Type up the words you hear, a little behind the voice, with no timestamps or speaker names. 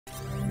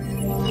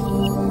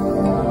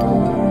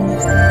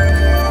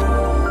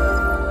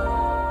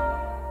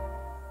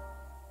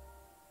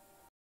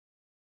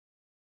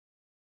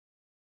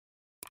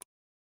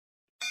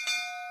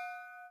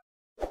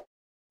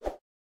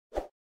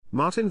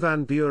Maarten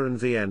Van Buren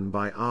VN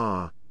by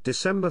R.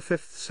 December 5,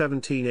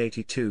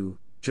 1782,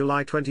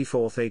 July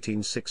 24,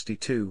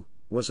 1862,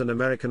 was an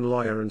American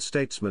lawyer and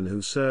statesman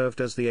who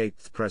served as the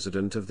 8th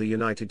President of the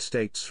United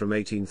States from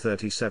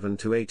 1837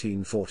 to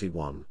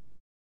 1841.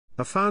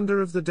 A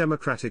founder of the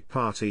Democratic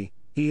Party,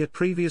 he had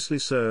previously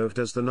served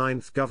as the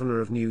 9th Governor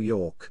of New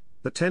York,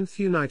 the 10th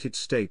United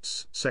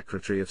States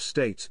Secretary of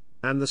State,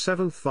 and the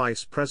 7th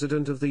Vice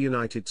President of the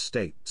United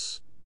States.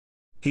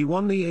 He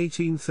won the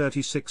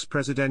 1836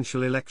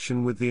 presidential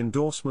election with the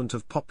endorsement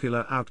of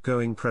popular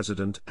outgoing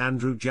President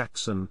Andrew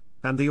Jackson,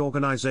 and the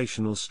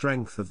organizational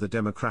strength of the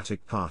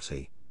Democratic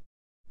Party.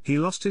 He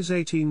lost his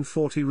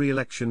 1840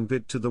 re-election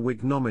bid to the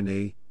Whig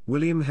nominee,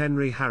 William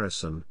Henry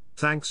Harrison,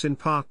 thanks in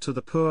part to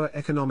the poor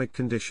economic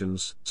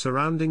conditions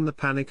surrounding the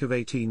Panic of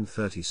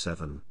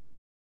 1837.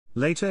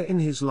 Later in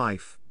his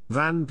life,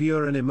 Van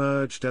Buren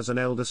emerged as an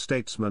elder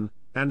statesman,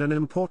 and an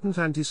important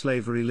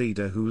anti-slavery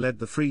leader who led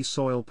the Free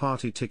Soil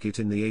Party ticket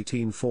in the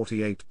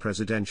 1848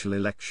 presidential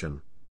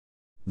election.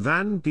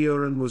 Van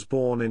Buren was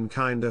born in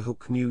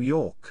Kinderhook, New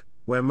York,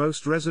 where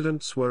most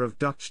residents were of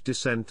Dutch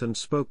descent and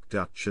spoke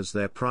Dutch as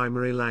their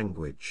primary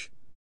language.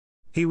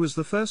 He was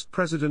the first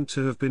president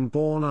to have been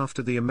born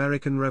after the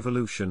American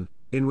Revolution,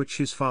 in which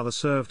his father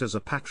served as a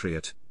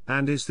patriot,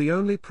 and is the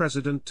only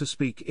president to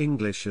speak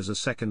English as a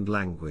second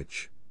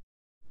language.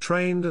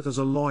 Trained as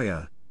a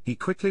lawyer, he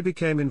quickly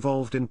became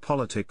involved in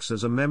politics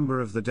as a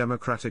member of the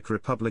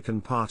Democratic-Republican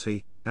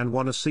Party, and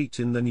won a seat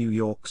in the New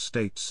York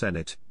State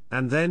Senate,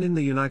 and then in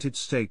the United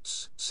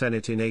States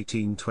Senate in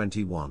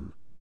 1821.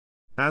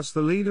 As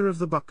the leader of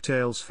the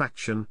Bucktails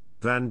faction,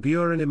 Van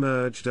Buren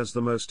emerged as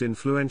the most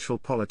influential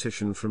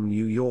politician from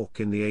New York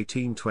in the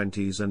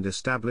 1820s and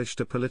established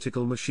a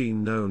political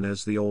machine known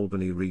as the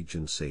Albany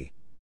Regency.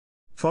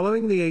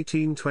 Following the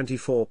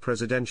 1824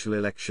 presidential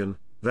election,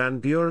 Van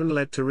Buren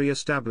led to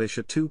re-establish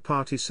a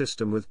two-party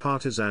system with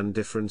partisan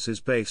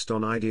differences based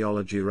on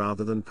ideology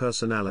rather than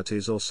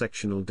personalities or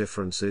sectional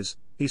differences.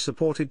 He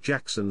supported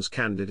Jackson's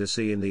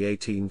candidacy in the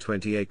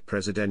 1828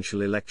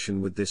 presidential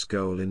election with this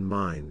goal in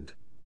mind.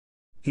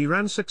 He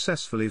ran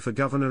successfully for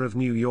governor of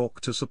New York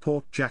to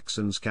support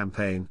Jackson's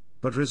campaign,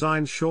 but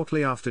resigned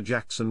shortly after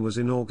Jackson was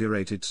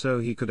inaugurated so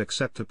he could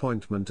accept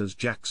appointment as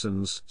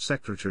Jackson's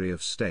Secretary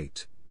of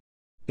State.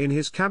 In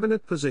his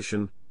cabinet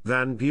position,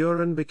 Van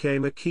Buren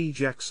became a key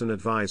Jackson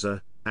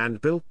advisor,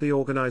 and built the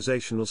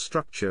organizational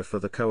structure for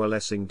the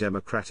coalescing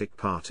Democratic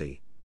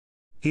Party.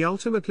 He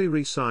ultimately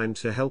resigned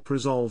to help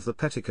resolve the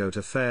Petticoat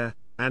affair,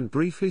 and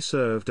briefly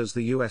served as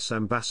the U.S.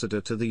 ambassador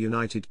to the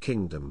United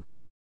Kingdom.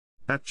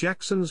 At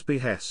Jackson's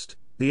behest,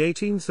 the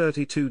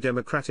 1832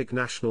 Democratic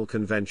National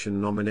Convention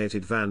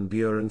nominated Van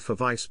Buren for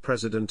Vice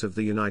President of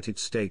the United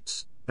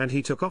States, and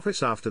he took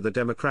office after the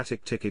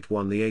Democratic ticket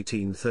won the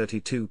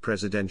 1832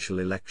 presidential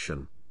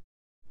election.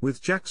 With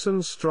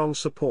Jackson's strong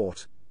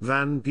support,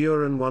 Van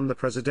Buren won the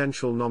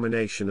presidential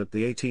nomination at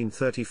the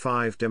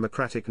 1835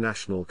 Democratic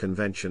National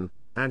Convention,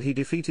 and he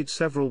defeated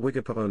several Whig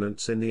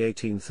opponents in the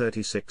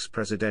 1836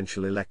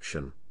 presidential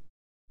election.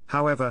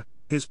 However,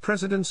 his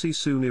presidency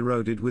soon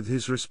eroded with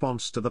his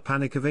response to the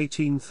Panic of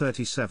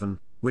 1837,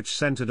 which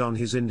centered on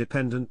his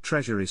independent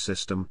treasury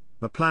system,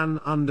 a plan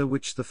under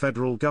which the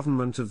federal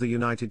government of the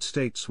United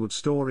States would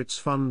store its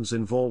funds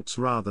in vaults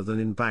rather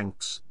than in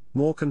banks.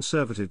 More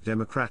conservative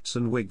Democrats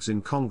and Whigs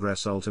in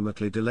Congress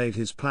ultimately delayed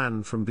his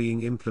plan from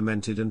being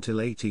implemented until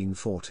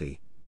 1840.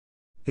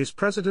 His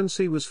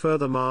presidency was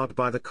further marred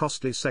by the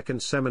costly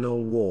Second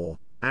Seminole War,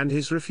 and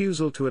his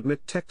refusal to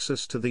admit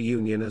Texas to the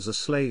Union as a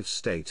slave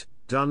state,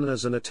 done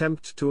as an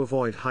attempt to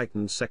avoid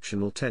heightened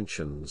sectional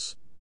tensions.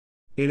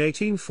 In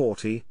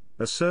 1840,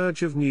 a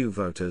surge of new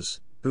voters,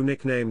 who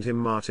nicknamed him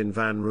Martin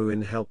Van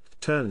Ruin, helped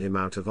turn him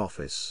out of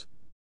office.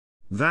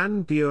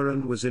 Van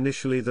Buren was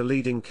initially the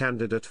leading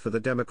candidate for the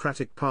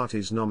Democratic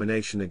Party's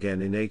nomination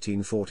again in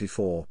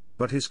 1844,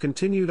 but his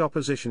continued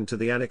opposition to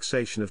the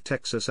annexation of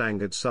Texas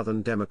angered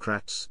Southern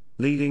Democrats,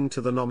 leading to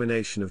the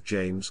nomination of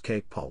James K.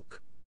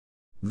 Polk.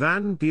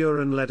 Van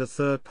Buren led a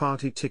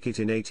third-party ticket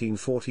in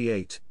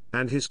 1848,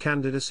 and his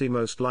candidacy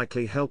most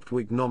likely helped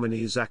Whig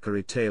nominee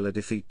Zachary Taylor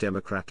defeat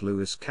Democrat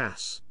Lewis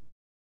Cass.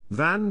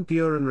 Van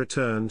Buren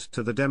returned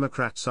to the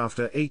Democrats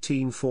after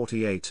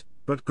 1848,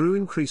 but grew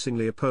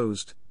increasingly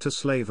opposed to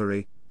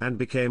slavery, and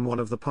became one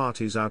of the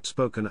party's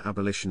outspoken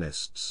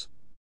abolitionists.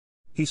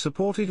 He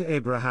supported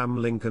Abraham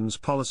Lincoln's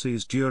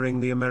policies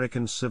during the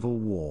American Civil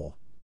War.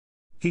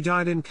 He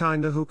died in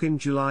Kinderhook in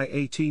July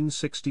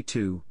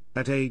 1862,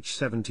 at age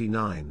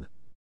 79.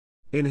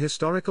 In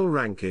historical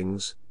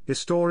rankings,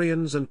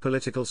 historians and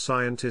political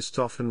scientists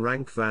often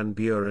rank Van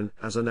Buren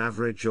as an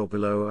average or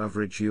below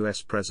average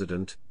U.S.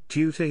 president,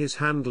 due to his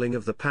handling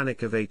of the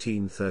Panic of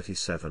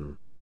 1837.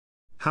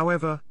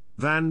 However,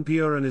 Van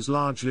Buren is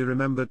largely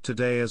remembered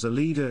today as a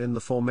leader in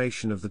the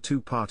formation of the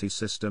two-party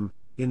system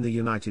in the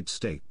United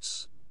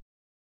States.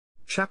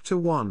 Chapter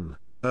 1: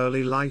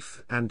 Early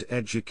Life and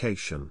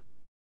Education.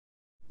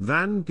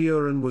 Van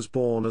Buren was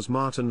born as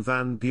Maarten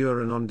Van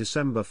Buren on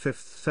December 5,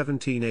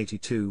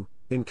 1782,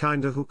 in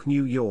Kinderhook,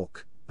 New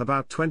York,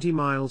 about 20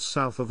 miles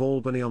south of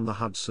Albany on the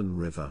Hudson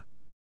River.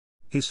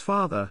 His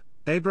father,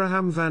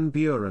 Abraham Van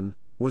Buren,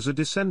 was a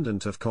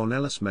descendant of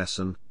Cornelis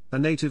Messen, a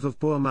native of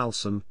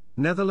Boer-Malsen,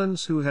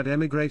 Netherlands, who had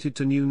emigrated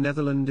to New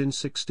Netherland in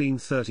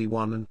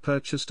 1631 and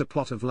purchased a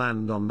plot of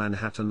land on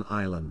Manhattan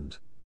Island.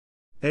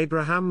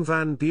 Abraham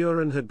Van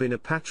Buren had been a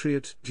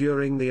patriot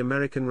during the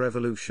American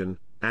Revolution,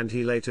 and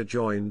he later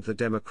joined the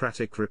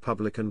Democratic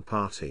Republican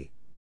Party.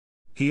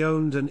 He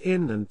owned an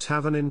inn and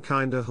tavern in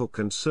Kinderhook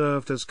and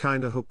served as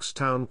Kinderhook's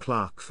town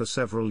clerk for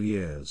several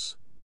years.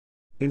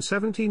 In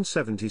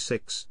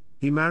 1776,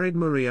 he married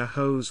Maria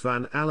Hose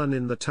van Allen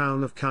in the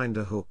town of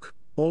Kinderhook,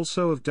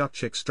 also of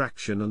Dutch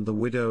extraction and the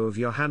widow of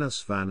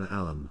Johannes van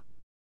Allen.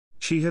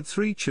 She had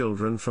 3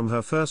 children from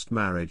her first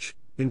marriage,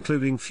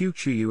 including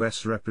future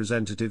U.S.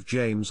 Representative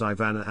James I.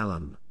 Van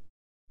Allen.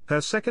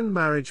 Her second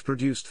marriage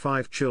produced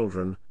 5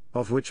 children,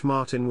 of which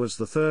Martin was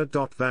the third.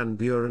 Van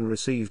Buren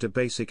received a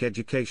basic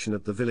education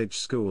at the village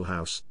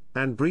schoolhouse,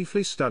 and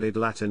briefly studied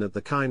Latin at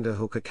the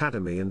Kinderhook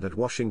Academy and at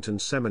Washington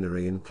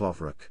Seminary in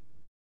Cloverack.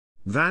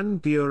 Van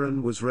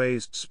Buren was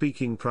raised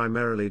speaking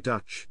primarily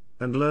Dutch,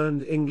 and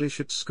learned English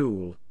at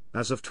school.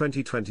 As of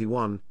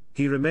 2021,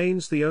 he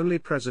remains the only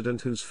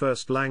president whose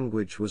first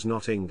language was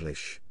not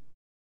English.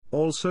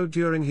 Also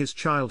during his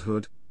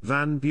childhood,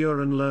 Van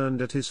Buren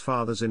learned at his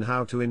father's inn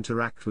how to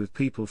interact with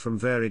people from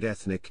varied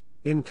ethnic,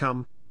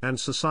 income, and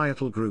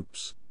societal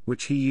groups,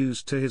 which he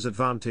used to his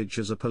advantage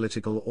as a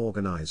political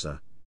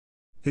organizer.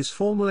 His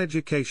formal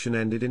education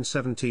ended in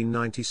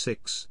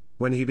 1796,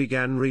 when he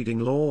began reading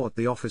law at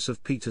the office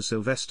of Peter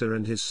Sylvester,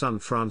 and his son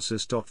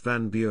Francis.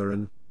 Van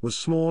Buren was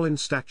small in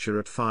stature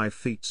at 5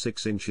 feet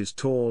 6 inches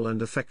tall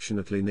and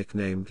affectionately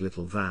nicknamed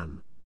Little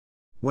Van.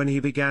 When he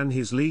began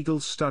his legal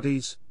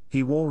studies,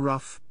 he wore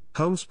rough,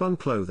 homespun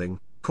clothing,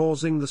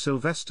 causing the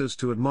Sylvesters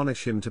to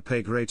admonish him to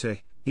pay greater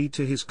heed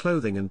to his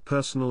clothing and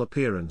personal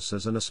appearance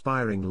as an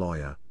aspiring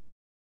lawyer.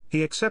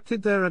 He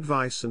accepted their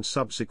advice and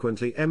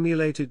subsequently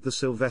emulated the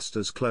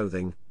Sylvesters'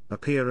 clothing,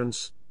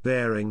 appearance,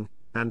 bearing,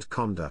 and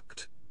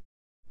conduct.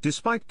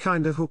 Despite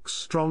Kinderhook's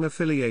strong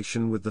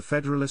affiliation with the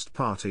Federalist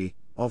Party,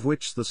 of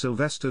which the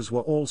Sylvesters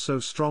were also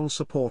strong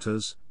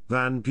supporters,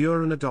 Van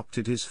Buren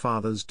adopted his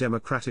father's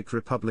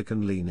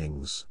Democratic-Republican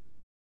leanings.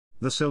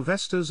 The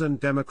Sylvesters and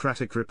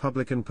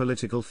Democratic-Republican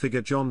political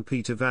figure John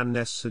Peter Van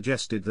Ness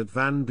suggested that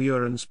Van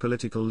Buren's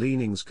political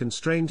leanings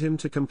constrained him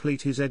to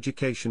complete his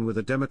education with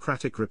a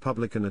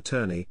Democratic-Republican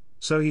attorney,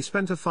 so he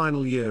spent a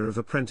final year of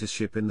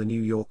apprenticeship in the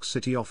New York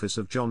City office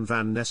of John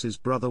Van Ness's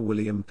brother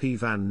William P.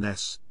 Van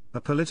Ness,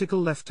 a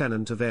political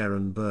lieutenant of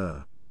Aaron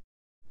Burr.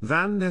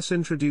 Van Ness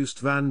introduced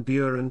Van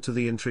Buren to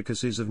the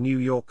intricacies of New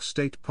York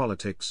state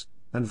politics,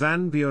 and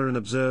Van Buren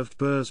observed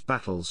Burr's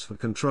battles for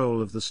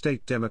control of the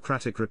state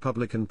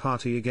Democratic-Republican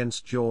Party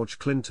against George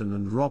Clinton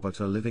and Robert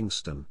A.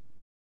 Livingston.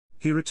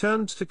 He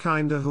returned to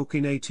Kinderhook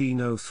in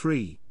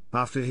 1803,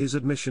 after his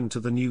admission to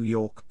the New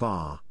York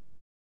bar.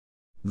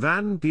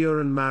 Van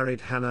Buren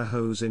married Hannah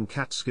Hose in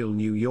Catskill,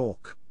 New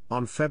York,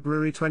 on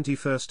February 21,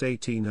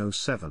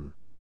 1807.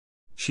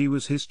 She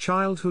was his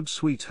childhood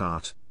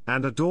sweetheart,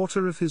 and a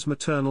daughter of his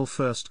maternal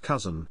first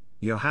cousin,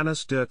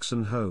 Johannes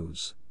Dirksen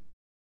Hose.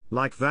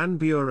 Like Van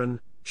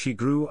Buren, she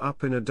grew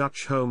up in a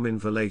Dutch home in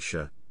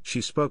Wallachia. She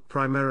spoke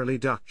primarily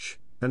Dutch,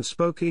 and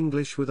spoke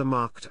English with a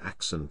marked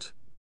accent.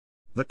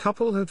 The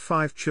couple had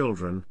 5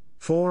 children,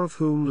 4 of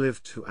whom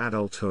lived to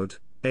adulthood: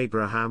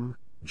 Abraham,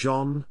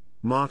 John,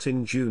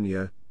 Martin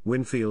Jr.,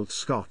 Winfield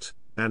Scott,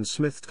 and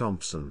Smith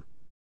Thompson.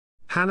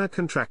 Hannah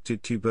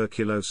contracted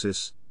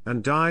tuberculosis,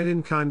 and died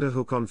in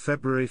Kinderhook on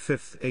February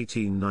 5,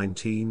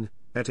 1819,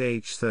 at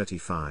age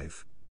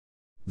 35.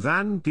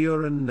 Van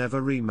Buren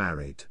never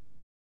remarried.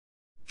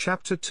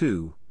 Chapter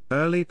 2,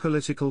 Early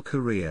Political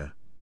Career.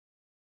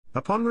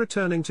 Upon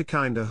returning to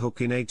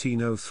Kinderhook in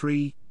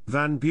 1803,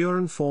 Van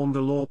Buren formed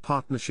a law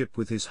partnership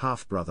with his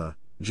half-brother,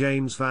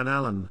 James Van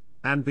Allen,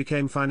 and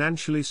became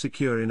financially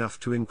secure enough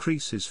to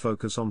increase his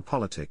focus on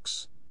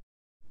politics.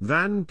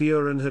 Van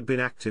Buren had been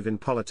active in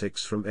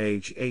politics from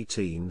age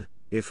 18,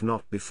 if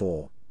not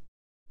before.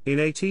 In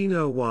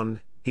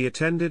 1801, he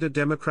attended a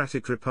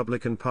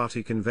Democratic-Republican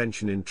Party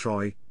convention in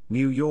Troy,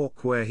 New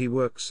York, where he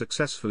worked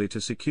successfully to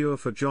secure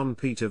for John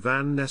Peter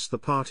Van Ness the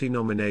party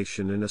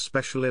nomination in a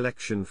special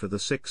election for the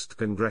 6th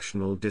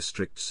Congressional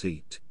District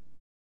seat.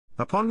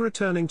 Upon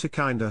returning to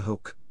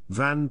Kinderhook,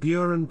 Van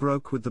Buren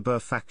broke with the Burr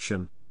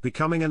faction,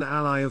 becoming an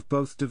ally of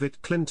both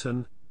DeWitt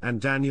Clinton and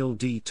Daniel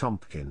D.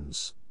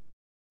 Tompkins.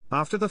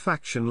 After the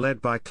faction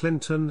led by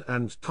Clinton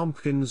and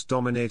Tompkins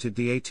dominated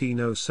the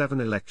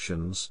 1807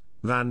 elections,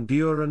 Van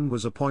Buren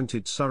was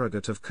appointed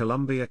surrogate of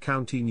Columbia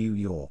County, New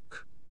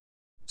York.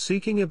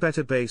 Seeking a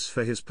better base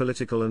for his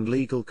political and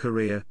legal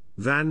career,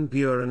 Van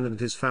Buren and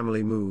his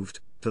family moved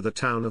to the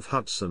town of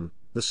Hudson,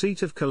 the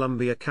seat of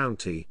Columbia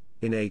County,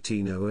 in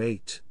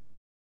 1808.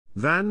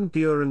 Van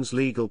Buren's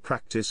legal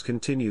practice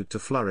continued to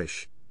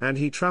flourish, and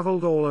he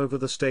traveled all over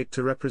the state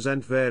to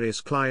represent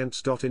various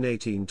clients. In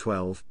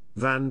 1812,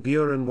 Van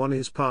Buren won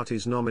his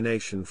party's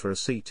nomination for a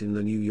seat in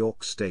the New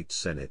York State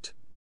Senate.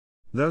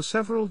 Though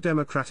several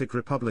Democratic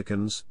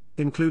Republicans,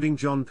 including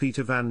John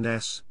Peter Van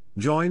Ness,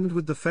 joined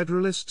with the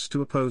Federalists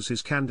to oppose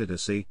his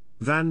candidacy.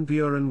 Van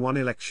Buren won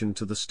election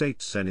to the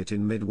state Senate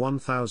in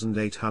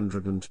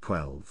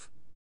mid-1812.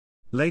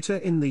 Later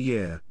in the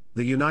year,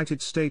 the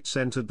United States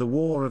entered the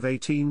War of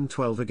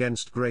 1812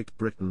 against Great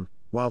Britain,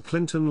 while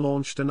Clinton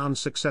launched an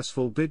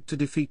unsuccessful bid to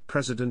defeat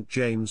President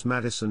James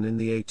Madison in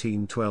the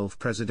 1812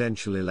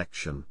 presidential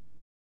election.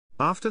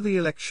 After the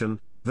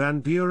election,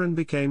 Van Buren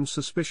became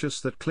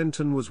suspicious that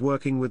Clinton was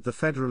working with the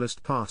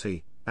Federalist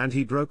Party, and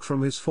he broke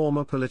from his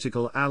former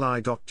political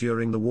ally.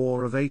 During the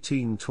War of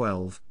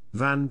 1812,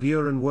 Van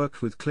Buren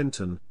worked with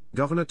Clinton,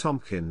 Governor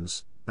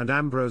Tompkins, and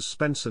Ambrose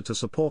Spencer to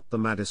support the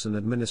Madison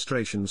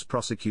administration's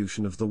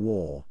prosecution of the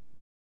war.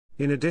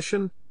 In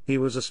addition, he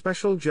was a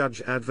special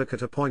judge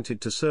advocate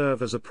appointed to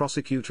serve as a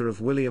prosecutor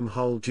of William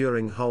Hull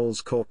during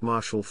Hull's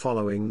court-martial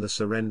following the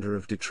surrender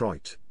of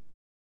Detroit.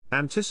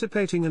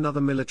 Anticipating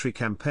another military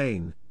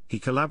campaign, he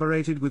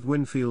collaborated with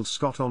Winfield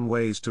Scott on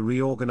ways to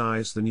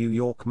reorganize the New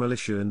York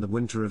militia in the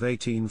winter of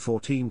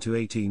 1814 to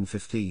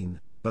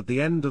 1815, but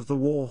the end of the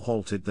war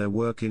halted their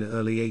work in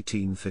early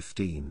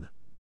 1815.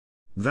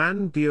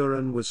 Van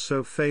Buren was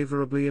so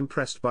favorably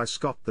impressed by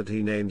Scott that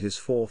he named his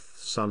fourth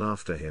son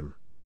after him.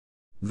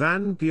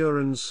 Van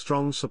Buren's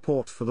strong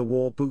support for the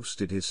war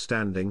boosted his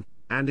standing,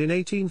 and in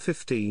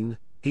 1815,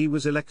 he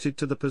was elected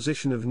to the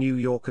position of New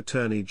York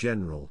Attorney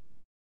General.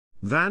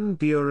 Van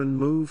Buren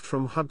moved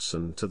from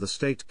Hudson to the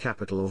state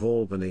capital of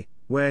Albany,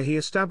 where he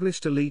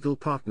established a legal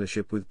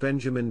partnership with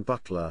Benjamin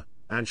Butler,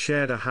 and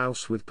shared a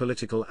house with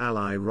political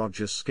ally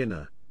Roger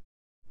Skinner.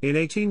 In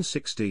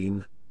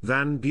 1816,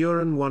 Van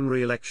Buren won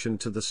re-election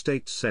to the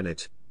state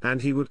Senate,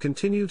 and he would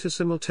continue to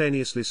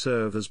simultaneously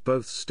serve as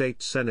both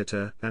state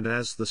senator and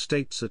as the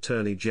state's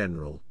attorney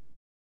general.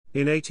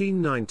 In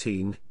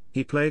 1819,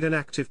 he played an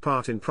active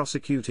part in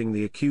prosecuting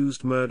the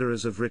accused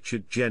murderers of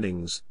Richard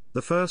Jennings,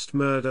 the first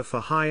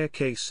murder-for-hire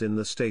case in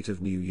the state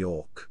of New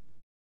York.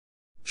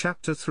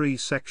 Chapter 3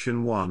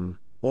 Section 1,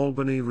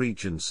 Albany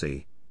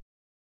Regency.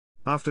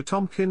 After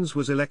Tompkins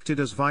was elected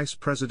as vice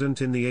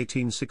president in the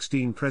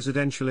 1816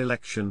 presidential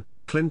election,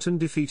 Clinton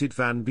defeated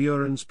Van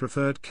Buren's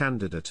preferred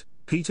candidate,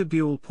 Peter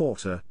Buell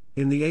Porter,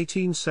 in the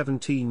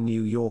 1817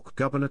 New York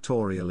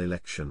gubernatorial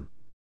election.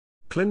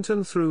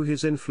 Clinton threw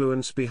his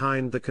influence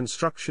behind the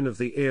construction of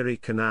the Erie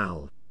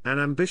Canal, an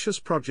ambitious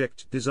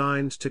project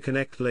designed to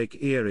connect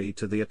Lake Erie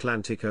to the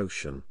Atlantic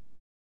Ocean.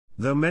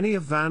 Though many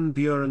of Van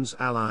Buren's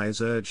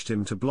allies urged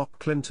him to block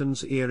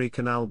Clinton's Erie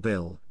Canal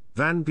bill,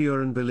 Van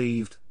Buren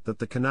believed that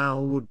the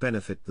canal would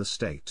benefit the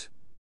state.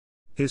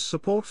 His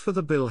support for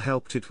the bill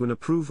helped it win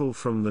approval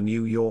from the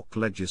New York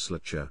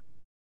legislature.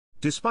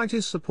 Despite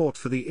his support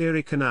for the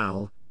Erie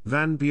Canal,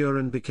 Van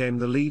Buren became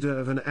the leader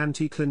of an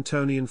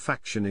anti-Clintonian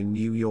faction in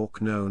New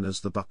York known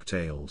as the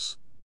Bucktails.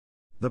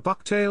 The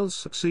Bucktails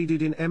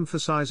succeeded in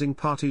emphasizing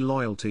party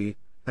loyalty,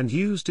 and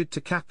used it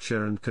to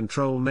capture and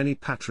control many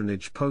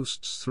patronage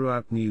posts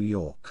throughout New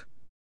York.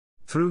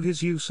 Through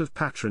his use of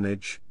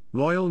patronage,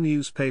 loyal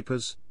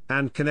newspapers,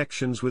 and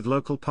connections with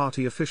local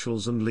party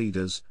officials and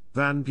leaders,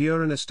 Van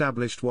Buren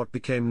established what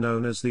became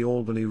known as the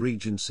Albany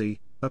Regency,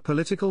 a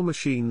political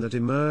machine that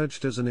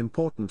emerged as an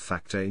important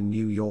factor in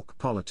New York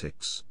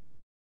politics.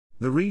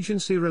 The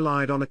Regency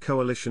relied on a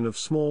coalition of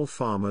small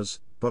farmers,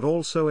 but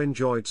also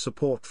enjoyed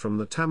support from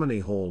the Tammany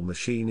Hall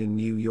machine in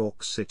New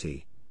York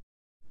City.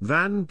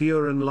 Van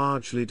Buren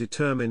largely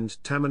determined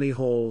Tammany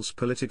Hall's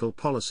political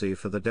policy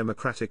for the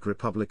Democratic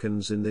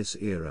Republicans in this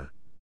era.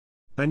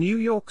 A New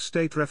York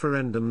state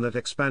referendum that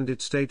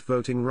expanded state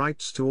voting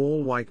rights to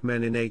all white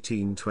men in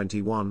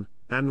 1821,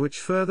 and which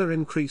further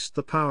increased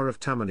the power of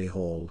Tammany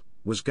Hall,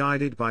 was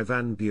guided by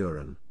Van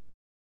Buren.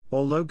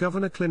 Although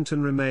Governor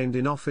Clinton remained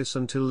in office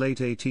until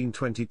late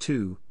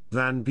 1822,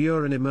 Van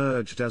Buren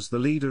emerged as the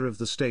leader of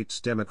the state's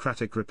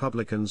Democratic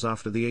Republicans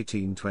after the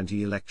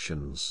 1820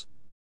 elections.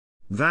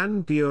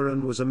 Van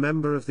Buren was a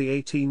member of the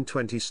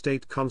 1820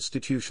 State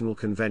Constitutional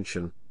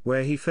Convention,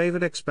 where he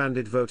favored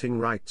expanded voting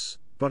rights,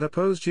 but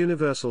opposed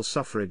universal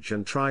suffrage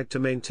and tried to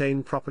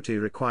maintain property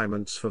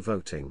requirements for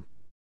voting.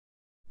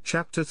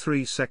 Chapter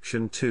 3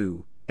 Section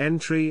 2,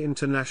 Entry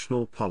into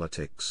National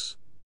Politics.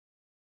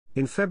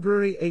 In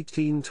February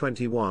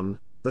 1821,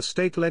 the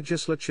state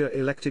legislature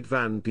elected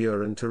Van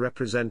Buren to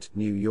represent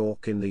New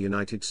York in the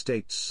United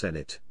States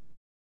Senate.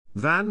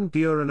 Van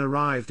Buren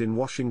arrived in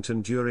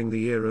Washington during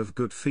the era of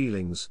good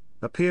feelings,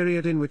 a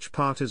period in which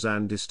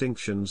partisan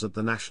distinctions at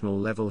the national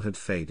level had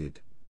faded.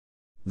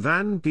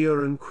 Van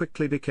Buren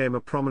quickly became a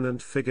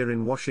prominent figure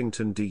in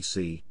Washington,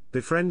 D.C.,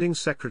 befriending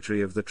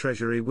Secretary of the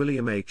Treasury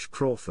William H.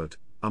 Crawford,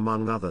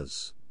 among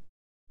others.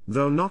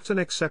 Though not an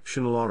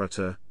exceptional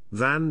orator,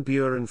 Van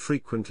Buren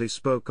frequently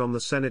spoke on the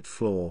Senate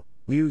floor,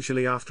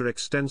 usually after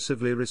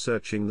extensively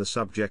researching the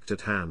subject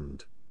at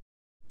hand.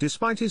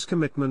 Despite his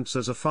commitments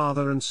as a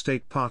father and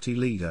state party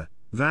leader,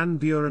 Van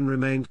Buren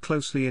remained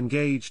closely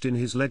engaged in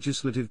his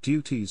legislative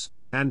duties,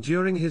 and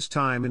during his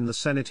time in the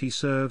Senate he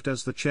served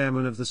as the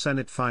chairman of the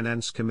Senate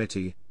Finance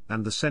Committee,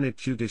 and the Senate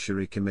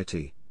Judiciary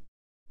Committee.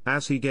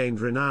 As he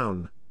gained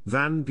renown,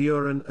 Van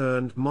Buren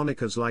earned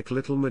monikers like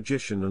Little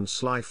Magician and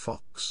Sly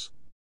Fox.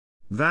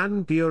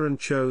 Van Buren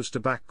chose to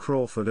back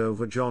Crawford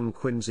over John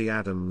Quincy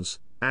Adams,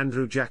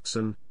 Andrew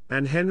Jackson,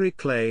 and Henry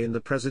Clay in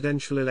the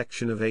presidential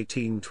election of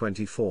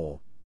 1824.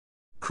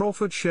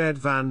 Crawford shared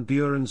Van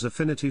Buren's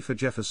affinity for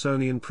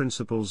Jeffersonian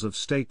principles of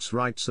states'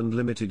 rights and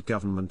limited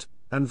government,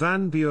 and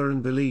Van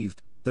Buren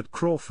believed that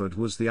Crawford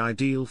was the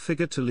ideal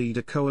figure to lead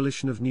a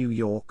coalition of New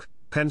York,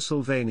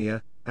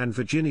 Pennsylvania, and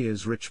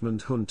Virginia's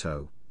Richmond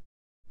junto.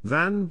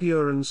 Van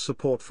Buren's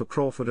support for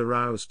Crawford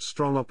aroused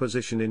strong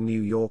opposition in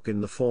New York in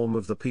the form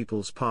of the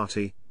People's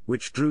Party,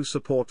 which drew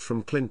support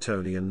from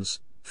Clintonians,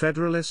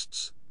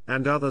 Federalists,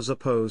 and others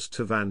opposed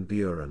to Van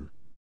Buren.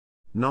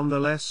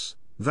 Nonetheless,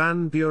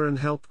 Van Buren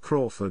helped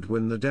Crawford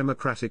win the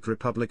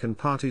Democratic-Republican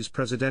Party's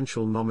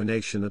presidential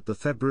nomination at the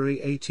February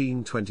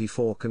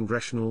 1824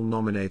 Congressional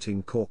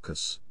Nominating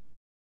Caucus.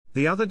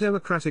 The other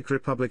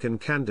Democratic-Republican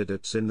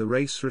candidates in the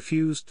race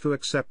refused to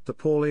accept the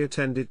poorly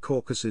attended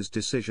caucus's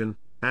decision,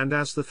 and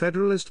as the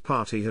Federalist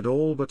Party had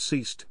all but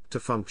ceased to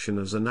function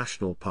as a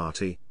national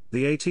party,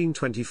 the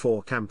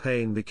 1824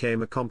 campaign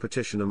became a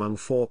competition among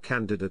four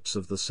candidates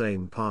of the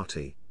same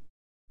party.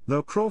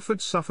 Though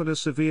Crawford suffered a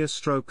severe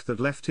stroke that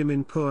left him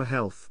in poor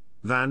health,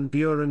 Van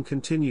Buren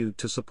continued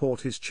to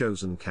support his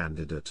chosen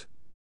candidate.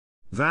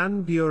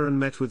 Van Buren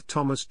met with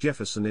Thomas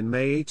Jefferson in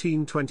May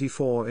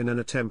 1824 in an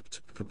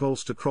attempt to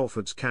bolster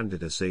Crawford's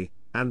candidacy,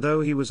 and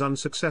though he was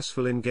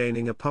unsuccessful in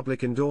gaining a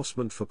public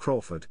endorsement for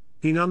Crawford,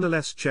 he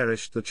nonetheless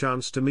cherished the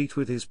chance to meet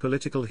with his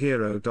political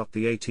hero. The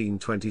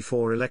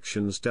 1824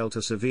 elections dealt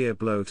a severe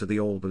blow to the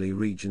Albany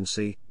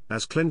Regency,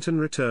 as Clinton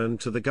returned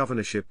to the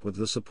governorship with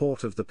the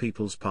support of the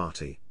People's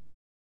Party.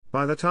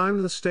 By the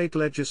time the state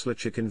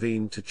legislature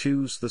convened to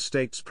choose the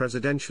state's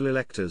presidential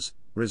electors,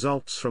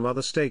 results from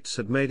other states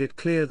had made it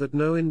clear that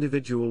no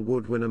individual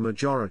would win a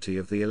majority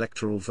of the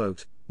electoral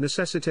vote,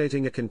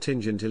 necessitating a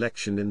contingent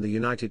election in the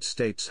United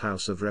States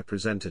House of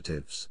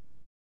Representatives.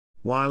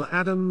 While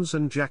Adams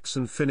and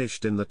Jackson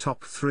finished in the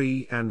top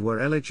three and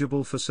were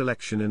eligible for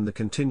selection in the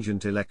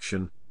contingent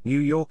election, New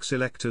York's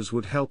electors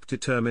would help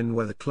determine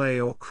whether Clay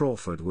or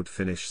Crawford would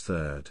finish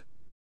third.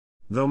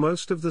 Though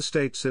most of the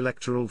state's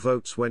electoral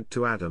votes went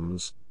to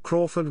Adams,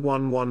 Crawford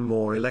won one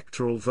more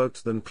electoral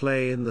vote than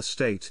Clay in the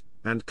state,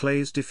 and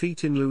Clay's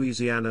defeat in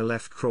Louisiana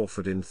left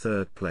Crawford in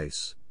third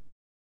place.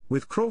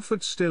 With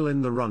Crawford still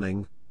in the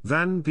running,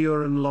 Van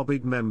Buren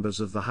lobbied members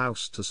of the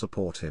House to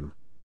support him.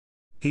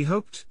 He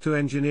hoped to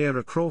engineer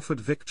a Crawford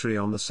victory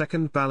on the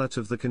second ballot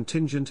of the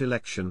contingent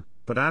election,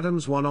 but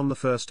Adams won on the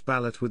first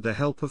ballot with the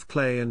help of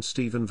Clay and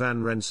Stephen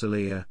Van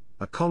Rensselaer,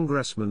 a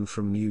congressman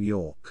from New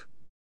York.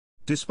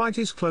 Despite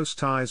his close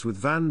ties with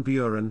Van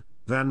Buren,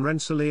 Van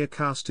Rensselaer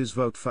cast his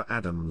vote for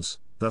Adams,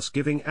 thus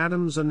giving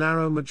Adams a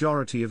narrow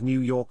majority of New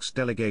York's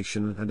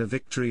delegation and a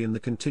victory in the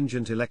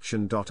contingent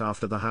election.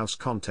 After the House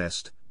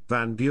contest,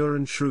 Van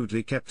Buren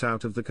shrewdly kept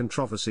out of the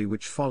controversy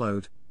which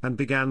followed, and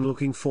began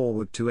looking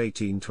forward to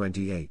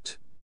 1828.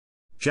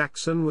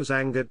 Jackson was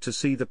angered to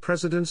see the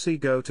presidency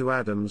go to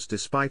Adams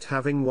despite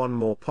having won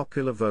more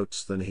popular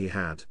votes than he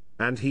had,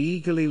 and he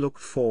eagerly looked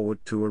forward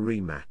to a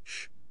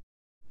rematch.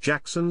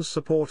 Jackson's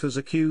supporters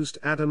accused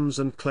Adams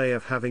and Clay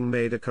of having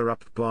made a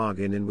corrupt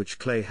bargain in which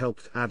Clay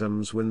helped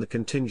Adams win the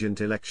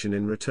contingent election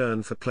in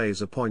return for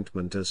Clay's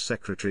appointment as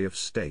Secretary of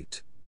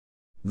State.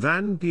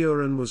 Van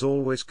Buren was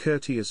always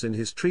courteous in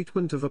his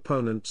treatment of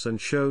opponents and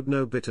showed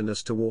no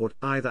bitterness toward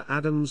either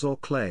Adams or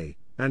Clay,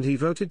 and he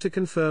voted to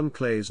confirm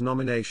Clay's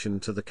nomination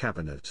to the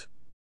cabinet.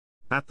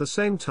 At the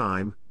same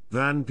time,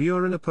 Van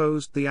Buren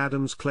opposed the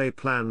Adams-Clay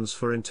plans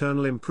for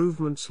internal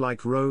improvements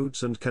like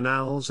roads and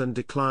canals and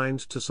declined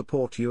to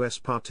support U.S.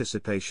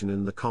 participation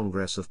in the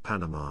Congress of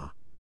Panama.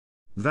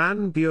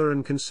 Van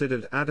Buren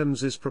considered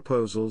Adams's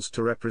proposals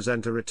to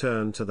represent a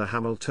return to the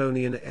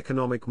Hamiltonian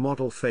economic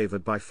model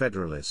favored by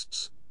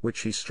Federalists,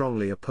 which he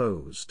strongly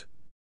opposed.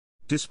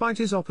 Despite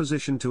his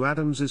opposition to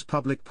Adams's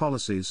public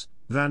policies,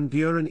 Van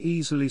Buren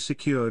easily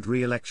secured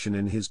re-election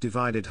in his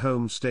divided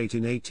home state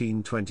in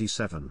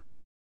 1827.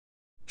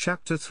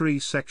 Chapter 3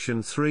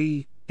 Section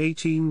 3,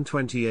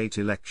 1828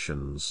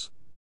 Elections.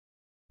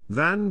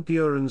 Van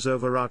Buren's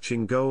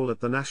overarching goal at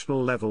the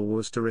national level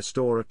was to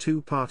restore a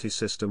two-party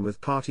system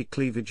with party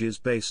cleavages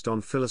based on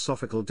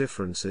philosophical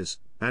differences,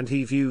 and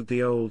he viewed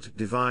the old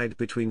divide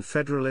between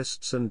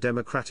Federalists and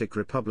Democratic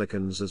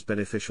Republicans as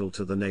beneficial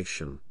to the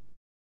nation.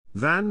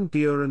 Van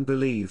Buren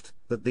believed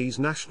that these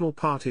national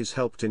parties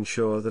helped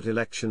ensure that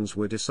elections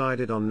were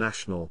decided on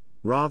national,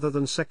 rather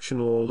than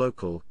sectional or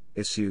local,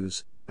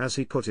 issues. As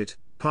he put it,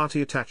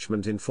 party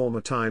attachment in former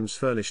times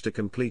furnished a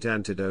complete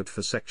antidote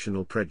for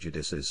sectional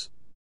prejudices.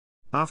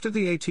 After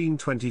the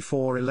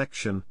 1824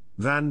 election,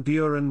 Van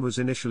Buren was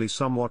initially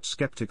somewhat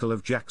skeptical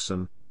of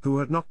Jackson, who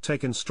had not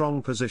taken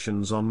strong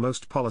positions on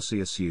most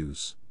policy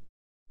issues.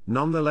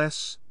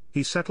 Nonetheless,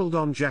 he settled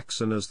on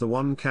Jackson as the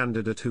one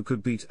candidate who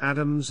could beat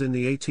Adams in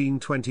the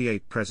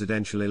 1828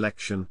 presidential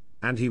election,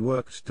 and he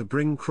worked to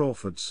bring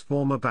Crawford's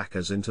former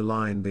backers into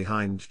line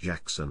behind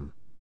Jackson.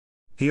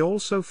 He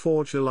also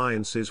forged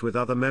alliances with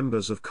other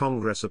members of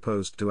Congress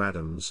opposed to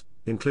Adams,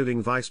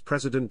 including Vice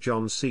President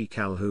John C.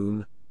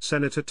 Calhoun,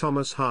 Senator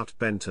Thomas Hart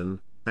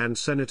Benton, and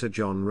Senator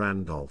John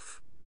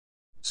Randolph.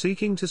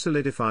 Seeking to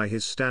solidify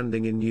his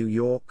standing in New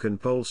York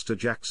and bolster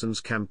Jackson's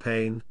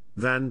campaign,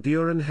 Van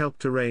Buren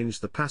helped arrange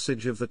the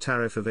passage of the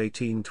Tariff of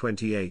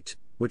 1828,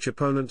 which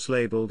opponents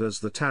labeled as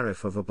the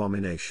Tariff of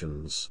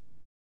Abominations.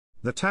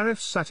 The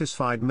tariffs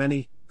satisfied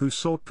many, who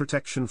sought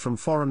protection from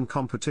foreign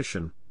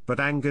competition, but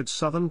angered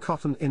Southern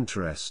cotton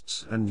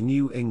interests and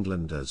New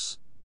Englanders.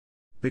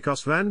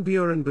 Because Van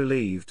Buren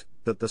believed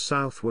that the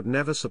South would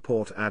never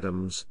support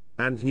Adams,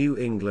 and New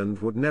England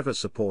would never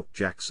support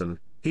Jackson,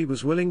 he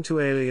was willing to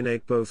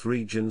alienate both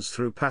regions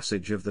through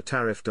passage of the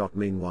tariff.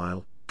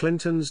 Meanwhile,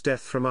 Clinton's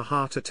death from a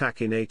heart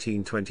attack in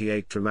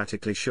 1828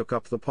 dramatically shook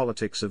up the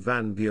politics of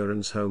Van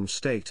Buren's home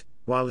state,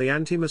 while the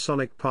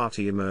anti-Masonic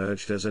Party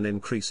emerged as an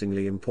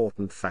increasingly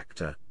important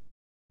factor.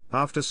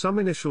 After some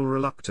initial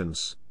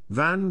reluctance,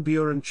 Van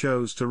Buren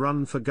chose to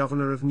run for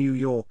governor of New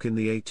York in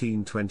the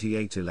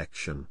 1828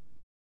 election.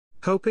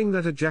 Hoping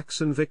that a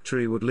Jackson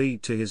victory would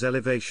lead to his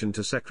elevation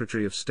to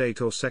Secretary of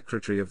State or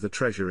Secretary of the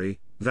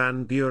Treasury,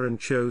 Van Buren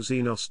chose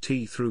Enos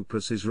T. Throop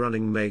as his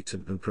running mate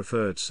and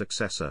preferred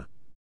successor.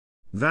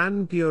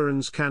 Van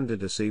Buren's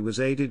candidacy was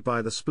aided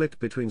by the split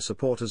between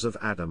supporters of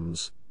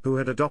Adams, who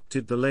had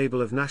adopted the label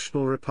of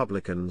National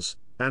Republicans,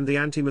 and the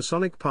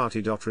anti-Masonic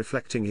Party.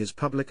 Reflecting his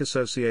public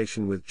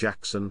association with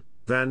Jackson,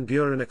 Van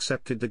Buren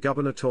accepted the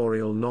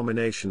gubernatorial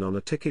nomination on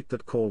a ticket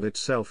that called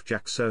itself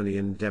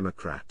Jacksonian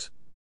Democrat.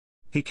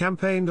 He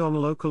campaigned on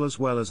local as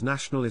well as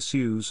national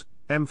issues,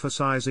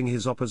 emphasizing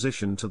his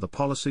opposition to the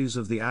policies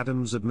of the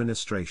Adams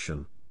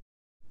administration.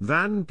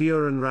 Van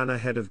Buren ran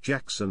ahead of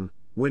Jackson,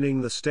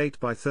 winning the state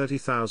by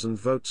 30,000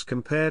 votes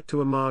compared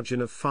to a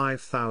margin of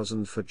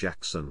 5,000 for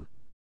Jackson.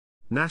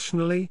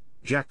 Nationally,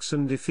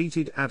 Jackson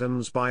defeated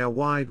Adams by a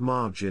wide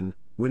margin,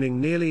 winning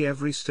nearly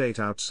every state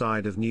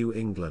outside of New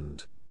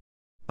England.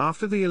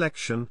 After the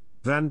election,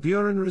 Van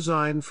Buren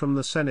resigned from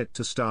the Senate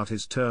to start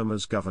his term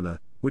as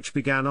governor, which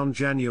began on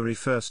January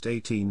 1,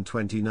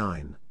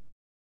 1829.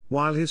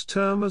 While his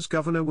term as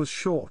governor was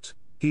short,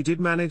 he did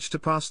manage to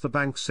pass the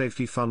Bank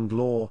Safety Fund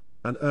law,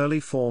 an early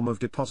form of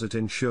deposit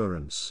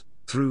insurance,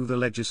 through the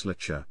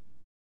legislature.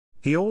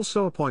 He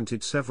also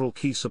appointed several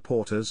key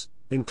supporters,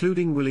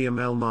 including William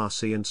L.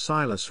 Marcy and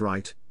Silas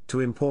Wright, to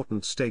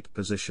important state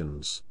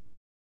positions.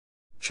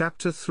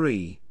 Chapter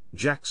 3,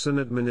 Jackson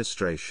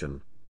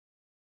Administration.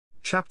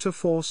 Chapter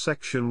 4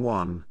 Section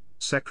 1,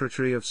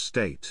 Secretary of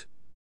State.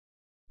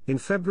 In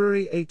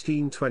February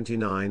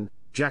 1829,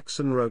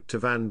 Jackson wrote to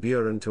Van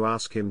Buren to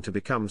ask him to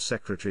become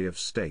Secretary of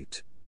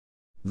State.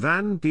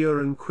 Van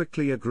Buren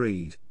quickly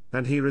agreed,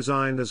 and he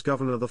resigned as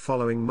governor the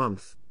following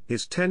month.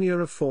 His tenure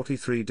of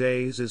 43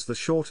 days is the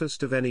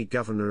shortest of any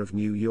governor of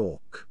New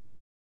York.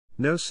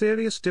 No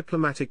serious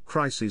diplomatic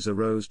crises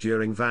arose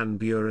during Van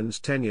Buren's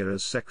tenure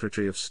as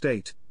Secretary of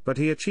State, but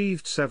he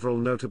achieved several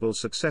notable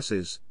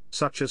successes,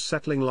 such as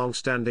settling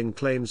long-standing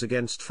claims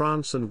against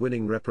France and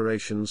winning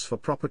reparations for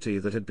property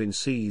that had been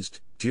seized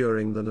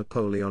during the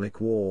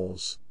Napoleonic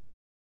Wars.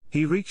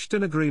 He reached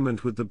an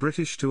agreement with the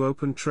British to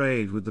open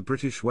trade with the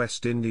British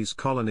West Indies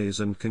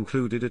colonies and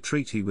concluded a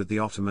treaty with the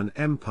Ottoman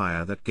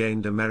Empire that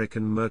gained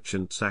American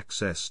merchants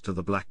access to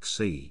the Black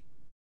Sea.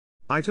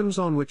 Items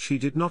on which he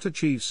did not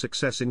achieve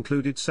success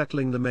included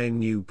settling the Maine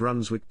New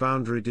Brunswick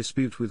boundary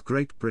dispute with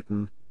Great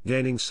Britain,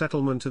 gaining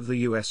settlement of the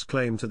U.S.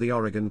 claim to the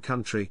Oregon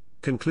Country,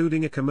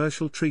 concluding a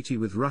commercial treaty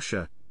with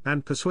Russia,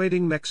 and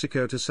persuading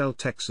Mexico to sell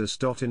Texas.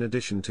 In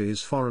addition to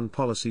his foreign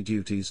policy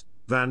duties,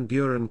 Van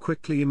Buren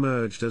quickly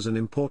emerged as an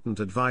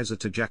important advisor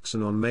to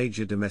Jackson on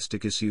major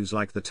domestic issues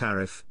like the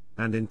tariff,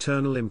 and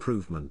internal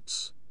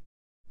improvements.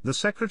 The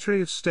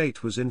Secretary of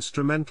State was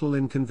instrumental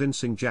in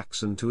convincing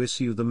Jackson to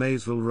issue the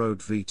Maysville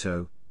Road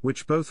veto,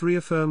 which both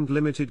reaffirmed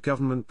limited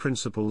government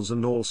principles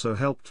and also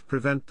helped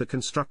prevent the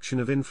construction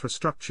of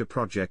infrastructure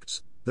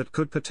projects that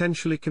could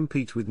potentially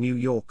compete with New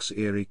York's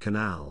Erie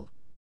Canal.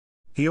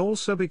 He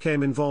also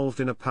became involved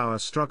in a power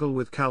struggle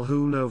with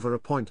Calhoun over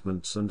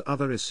appointments and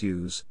other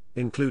issues,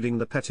 including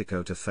the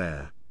Petticoat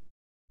Affair.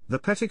 The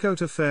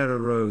Petticoat Affair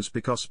arose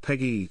because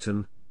Peggy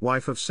Eaton,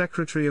 wife of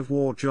Secretary of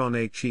War John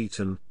H.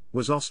 Eaton,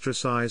 was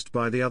ostracized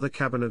by the other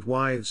cabinet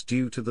wives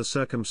due to the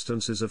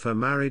circumstances of her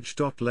marriage.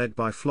 Led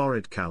by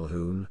Florid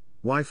Calhoun,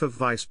 wife of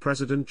Vice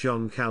President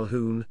John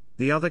Calhoun,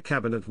 the other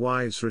cabinet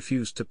wives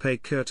refused to pay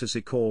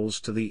courtesy calls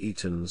to the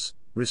Eatons,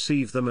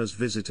 receive them as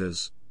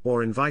visitors,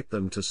 or invite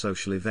them to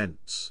social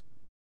events.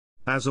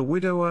 As a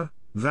widower,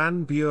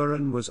 Van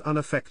Buren was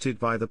unaffected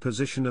by the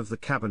position of the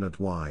cabinet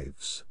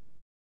wives.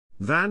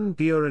 Van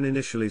Buren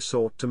initially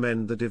sought to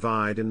mend the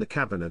divide in the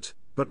cabinet,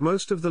 but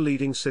most of the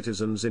leading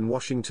citizens in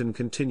Washington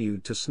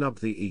continued to snub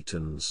the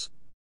Eatons.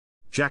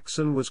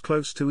 Jackson was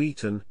close to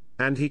Eaton,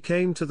 and he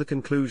came to the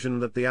conclusion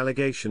that the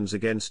allegations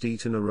against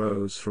Eaton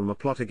arose from a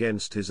plot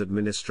against his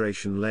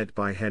administration led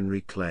by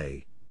Henry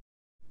Clay.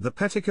 The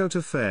Petticoat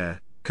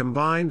Affair,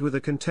 combined with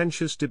a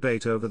contentious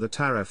debate over the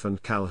tariff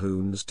and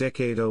Calhoun's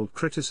decade-old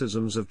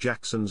criticisms of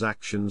Jackson's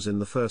actions in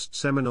the First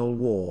Seminole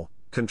War,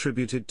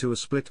 contributed to a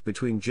split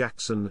between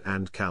Jackson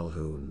and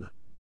Calhoun.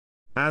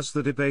 As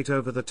the debate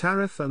over the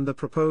tariff and the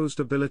proposed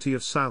ability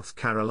of South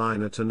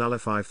Carolina to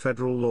nullify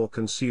federal law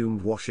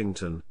consumed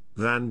Washington,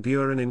 Van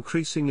Buren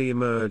increasingly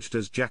emerged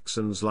as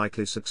Jackson's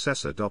likely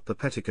successor. The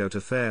Petticoat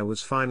affair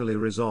was finally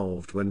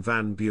resolved when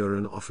Van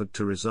Buren offered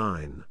to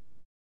resign.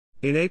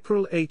 In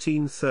April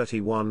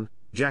 1831,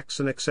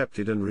 Jackson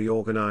accepted and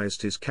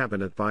reorganized his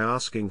cabinet by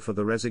asking for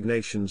the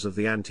resignations of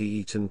the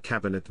anti-Eaton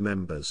cabinet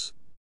members.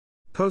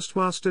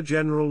 Postmaster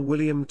General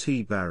William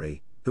T.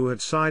 Barry, who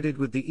had sided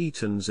with the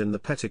Eatons in the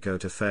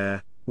Petticoat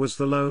affair, was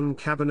the lone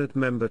cabinet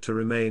member to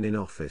remain in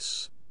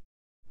office.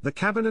 The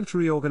cabinet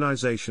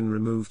reorganization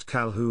removed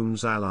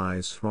Calhoun's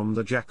allies from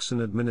the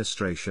Jackson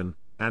administration,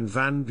 and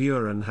Van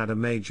Buren had a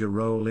major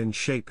role in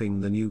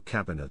shaping the new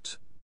cabinet.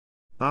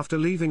 After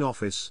leaving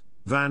office,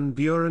 Van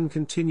Buren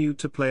continued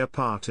to play a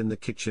part in the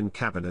Kitchen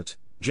Cabinet,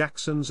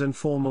 Jackson's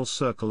informal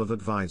circle of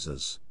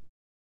advisers.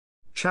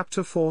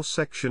 Chapter 4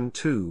 Section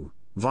 2,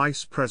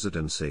 Vice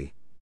Presidency.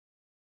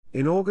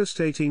 In August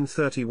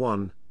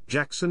 1831,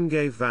 Jackson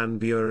gave Van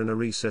Buren a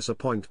recess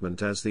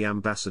appointment as the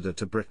ambassador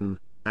to Britain,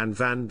 and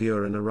Van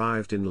Buren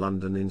arrived in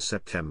London in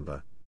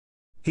September.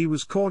 He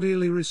was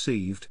cordially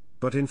received,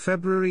 but in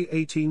February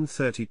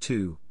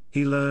 1832,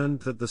 he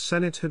learned that the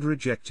Senate had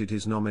rejected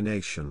his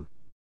nomination.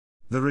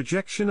 The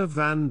rejection of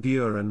Van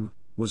Buren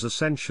was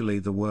essentially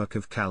the work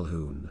of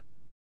Calhoun.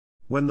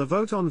 When the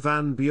vote on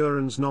Van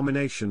Buren's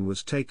nomination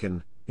was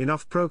taken,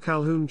 enough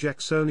pro-Calhoun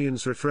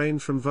Jacksonians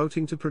refrained from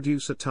voting to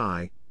produce a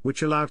tie,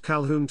 which allowed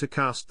Calhoun to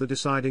cast the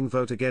deciding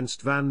vote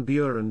against Van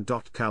Buren.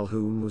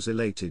 Calhoun was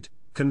elated,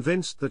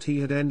 convinced that he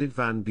had ended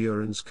Van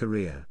Buren's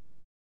career.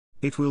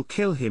 "It will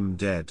kill him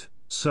dead,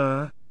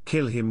 sir,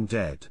 kill him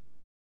dead.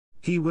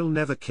 He will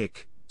never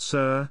kick,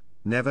 sir,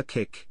 never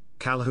kick,"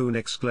 Calhoun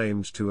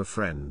exclaimed to a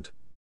friend.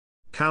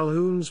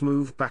 Calhoun's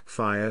move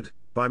backfired.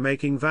 By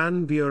making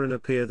Van Buren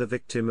appear the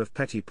victim of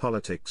petty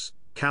politics,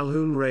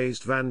 Calhoun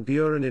raised Van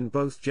Buren in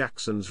both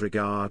Jackson's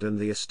regard and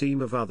the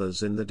esteem of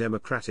others in the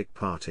Democratic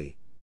Party.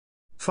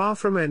 Far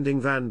from ending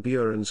Van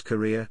Buren's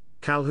career,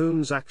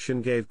 Calhoun's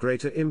action gave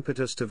greater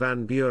impetus to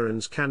Van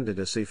Buren's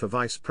candidacy for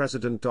vice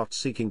president.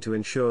 Seeking to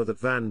ensure that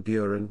Van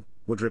Buren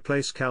would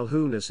replace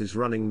Calhoun as his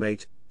running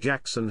mate,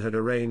 Jackson had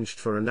arranged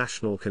for a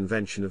national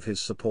convention of his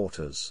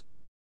supporters.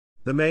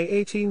 The May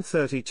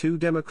 1832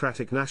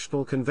 Democratic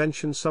National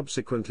Convention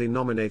subsequently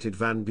nominated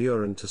Van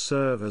Buren to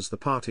serve as the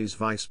party's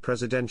vice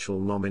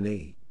presidential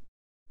nominee.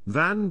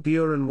 Van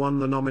Buren won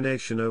the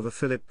nomination over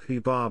Philip P.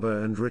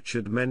 Barber and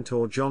Richard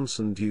Mentor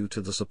Johnson due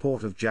to the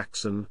support of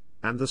Jackson,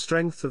 and the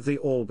strength of the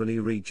Albany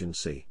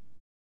Regency.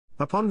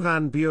 Upon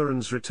Van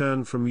Buren's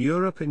return from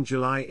Europe in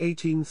July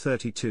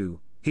 1832,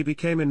 he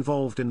became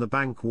involved in the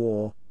Bank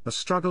War, a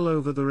struggle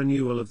over the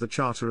renewal of the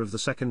charter of the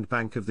Second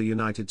Bank of the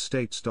United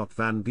States.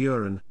 Van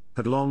Buren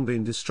had long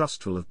been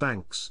distrustful of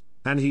banks,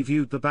 and he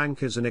viewed the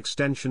bank as an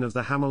extension of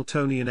the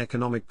Hamiltonian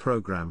economic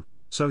program,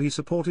 so he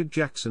supported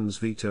Jackson's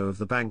veto of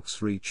the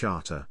bank's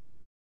re-charter.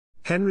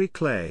 Henry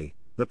Clay,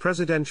 the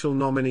presidential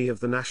nominee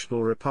of the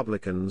National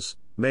Republicans,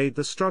 made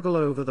the struggle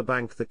over the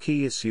bank the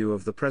key issue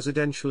of the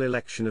presidential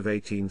election of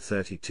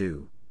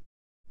 1832.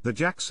 The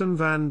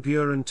Jackson-Van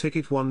Buren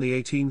ticket won the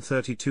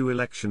 1832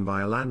 election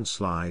by a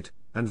landslide,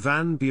 and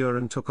Van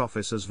Buren took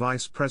office as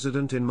vice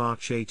president in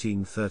March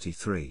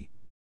 1833.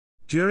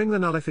 During the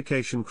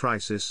nullification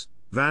crisis,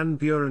 Van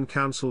Buren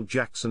counseled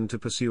Jackson to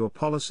pursue a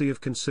policy of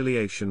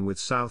conciliation with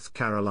South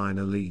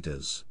Carolina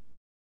leaders.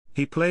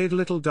 He played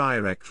little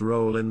direct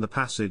role in the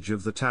passage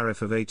of the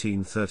tariff of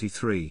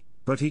 1833,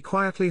 but he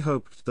quietly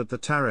hoped that the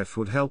tariff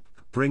would help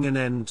bring an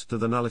end to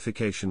the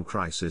nullification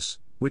crisis,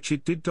 which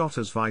it did.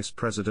 As vice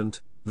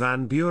president,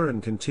 Van Buren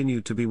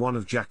continued to be one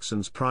of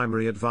Jackson's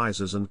primary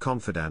advisers and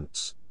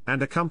confidants,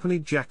 and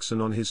accompanied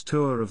Jackson on his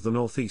tour of the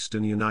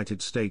northeastern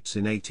United States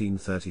in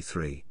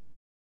 1833.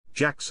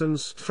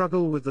 Jackson's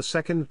struggle with the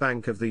Second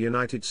Bank of the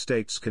United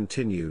States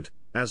continued,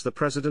 as the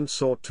president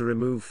sought to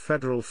remove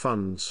federal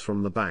funds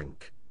from the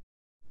bank.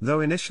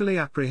 Though initially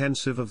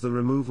apprehensive of the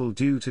removal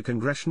due to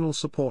congressional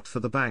support for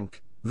the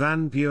bank,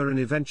 Van Buren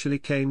eventually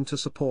came to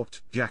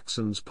support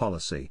Jackson's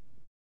policy.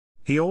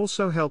 He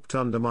also helped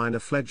undermine a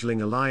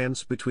fledgling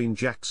alliance between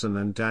Jackson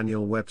and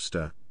Daniel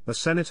Webster, a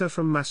senator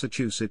from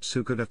Massachusetts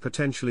who could have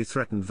potentially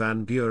threatened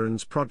Van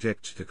Buren's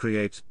project to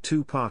create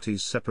two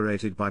parties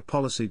separated by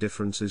policy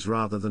differences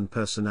rather than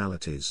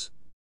personalities.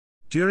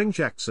 During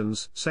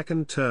Jackson's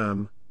second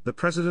term, the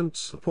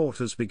president's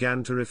supporters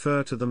began to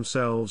refer to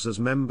themselves as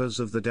members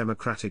of the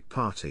Democratic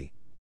Party.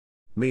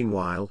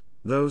 Meanwhile,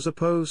 those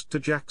opposed to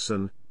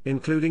Jackson,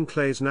 including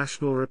Clay's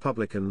National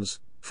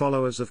Republicans,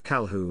 followers of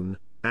Calhoun,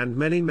 and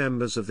many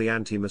members of the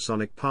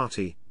anti-Masonic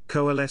Party,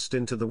 coalesced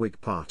into the Whig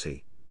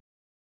Party.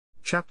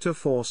 Chapter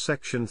 4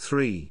 Section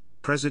 3,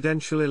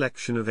 Presidential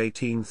Election of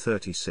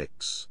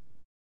 1836.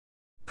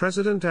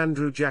 President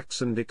Andrew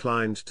Jackson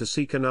declined to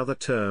seek another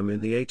term in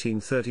the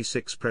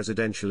 1836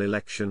 presidential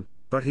election,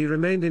 but he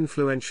remained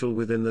influential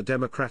within the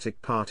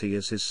Democratic Party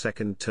as his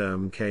second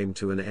term came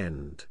to an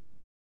end.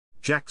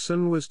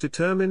 Jackson was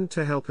determined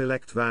to help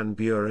elect Van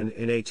Buren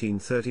in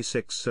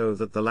 1836 so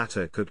that the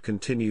latter could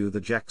continue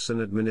the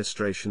Jackson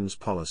administration's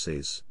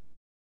policies.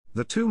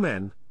 The two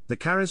men, the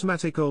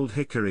charismatic Old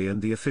Hickory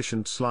and the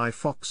efficient Sly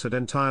Fox, had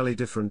entirely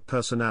different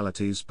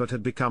personalities but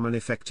had become an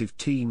effective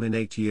team in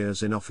 8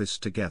 years in office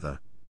together.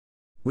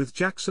 With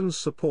Jackson's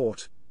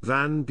support,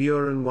 Van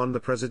Buren won the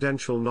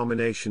presidential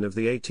nomination of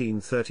the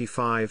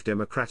 1835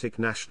 Democratic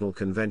National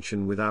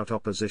Convention without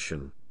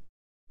opposition.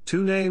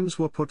 Two names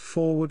were put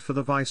forward for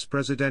the vice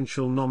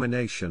presidential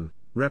nomination: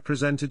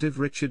 Representative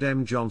Richard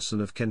M.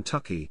 Johnson of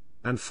Kentucky,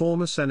 and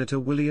former Senator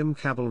William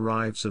Cabell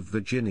Rives of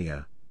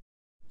Virginia.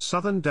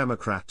 Southern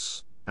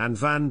Democrats, and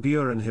Van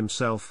Buren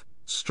himself,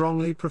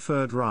 strongly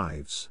preferred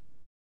Rives.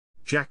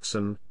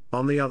 Jackson,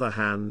 on the other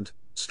hand,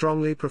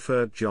 strongly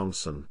preferred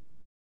Johnson.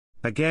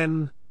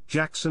 Again,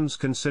 Jackson's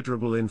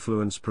considerable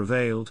influence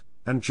prevailed,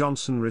 and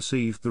Johnson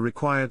received the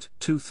required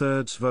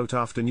two-thirds vote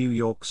after New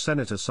York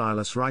Senator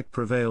Silas Wright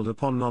prevailed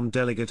upon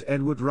non-delegate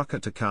Edward Rucker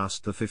to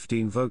cast the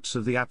 15 votes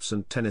of the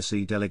absent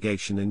Tennessee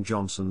delegation in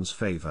Johnson's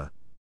favor.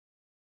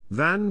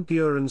 Van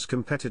Buren's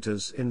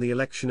competitors in the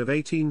election of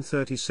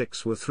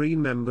 1836 were 3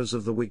 members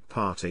of the Whig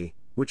Party,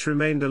 which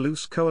remained a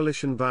loose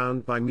coalition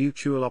bound by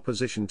mutual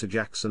opposition to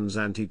Jackson's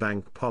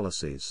anti-bank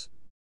policies.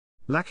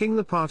 Lacking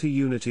the party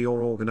unity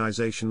or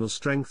organizational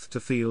strength to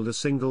field a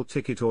single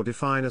ticket or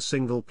define a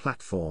single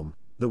platform,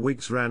 the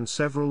Whigs ran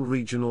several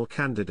regional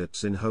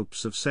candidates in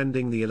hopes of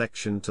sending the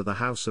election to the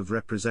House of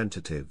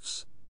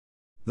Representatives.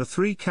 The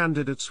 3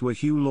 candidates were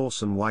Hugh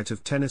Lawson White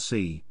of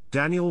Tennessee,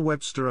 Daniel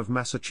Webster of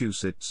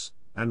Massachusetts,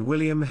 and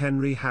William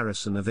Henry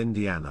Harrison of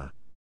Indiana.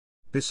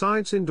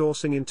 Besides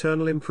endorsing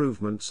internal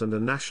improvements and a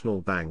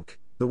national bank,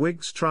 the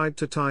Whigs tried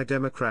to tie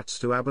Democrats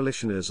to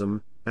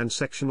abolitionism and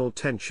sectional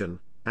tension,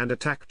 and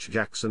attacked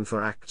Jackson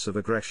for acts of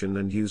aggression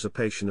and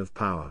usurpation of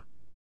power.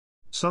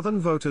 Southern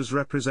voters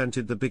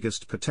represented the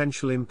biggest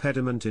potential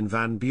impediment in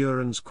Van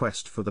Buren's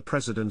quest for the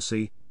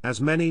presidency,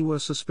 as many were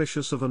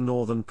suspicious of a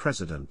Northern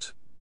president.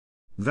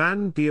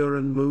 Van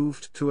Buren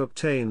moved to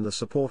obtain the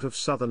support of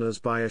Southerners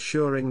by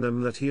assuring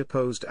them that he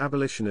opposed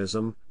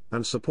abolitionism,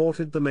 and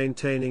supported the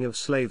maintaining of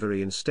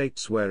slavery in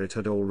states where it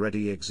had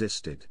already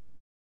existed.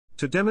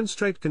 To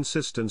demonstrate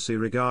consistency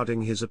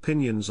regarding his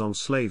opinions on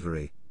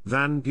slavery,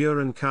 Van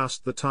Buren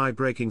cast the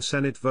tie-breaking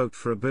Senate vote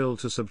for a bill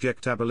to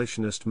subject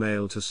abolitionist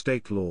mail to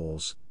state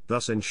laws,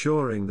 thus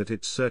ensuring that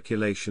its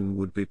circulation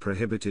would be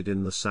prohibited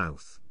in the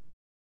South.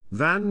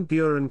 Van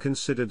Buren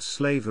considered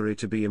slavery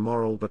to be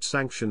immoral but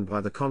sanctioned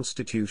by the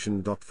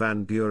Constitution.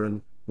 Van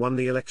Buren won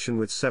the election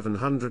with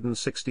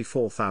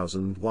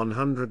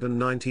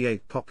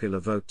 764,198 popular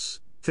votes,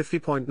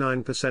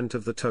 50.9%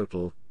 of the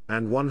total,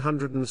 and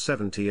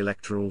 170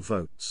 electoral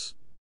votes.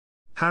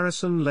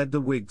 Harrison led the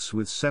Whigs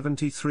with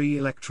 73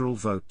 electoral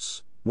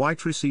votes,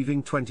 White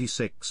receiving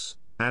 26,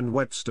 and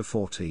Webster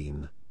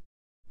 14.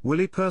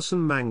 Willie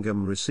Person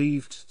Mangum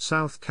received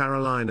South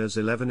Carolina's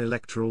 11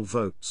 electoral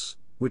votes,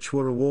 which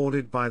were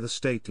awarded by the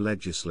state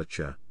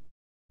legislature.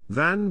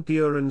 Van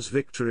Buren's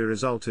victory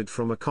resulted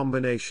from a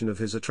combination of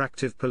his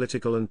attractive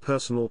political and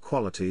personal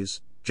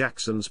qualities,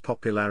 Jackson's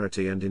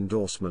popularity and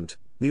endorsement,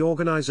 the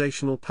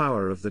organizational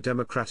power of the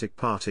Democratic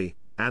Party,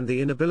 and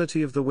the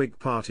inability of the Whig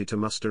Party to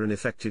muster an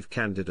effective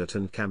candidate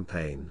and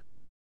campaign.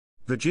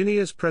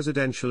 Virginia's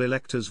presidential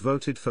electors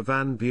voted for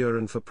Van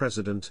Buren for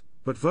president,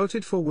 but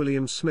voted for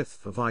William Smith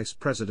for vice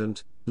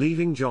president,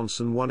 leaving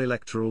Johnson 1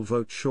 electoral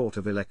vote short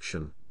of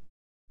election.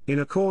 In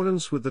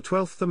accordance with the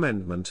 12th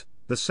Amendment,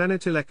 the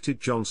Senate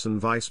elected Johnson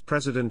vice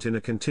president in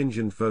a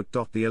contingent vote.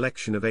 The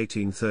election of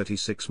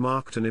 1836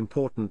 marked an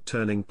important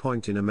turning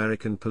point in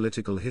American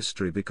political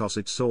history because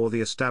it saw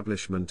the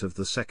establishment of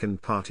the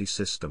second-party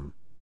system.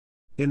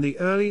 In the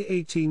early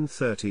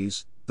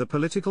 1830s, the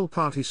political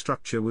party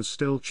structure was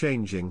still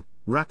changing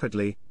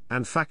rapidly,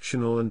 and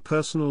factional and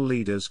personal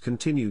leaders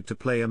continued to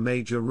play a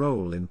major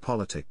role in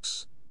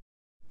politics.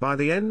 By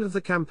the end of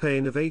the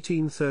campaign of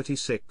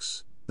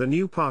 1836, the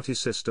new party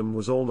system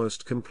was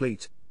almost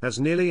complete, as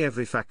nearly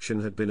every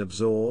faction had been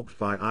absorbed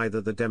by either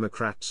the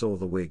Democrats or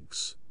the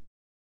Whigs.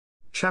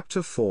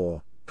 Chapter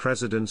 4,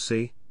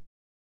 Presidency.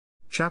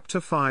 Chapter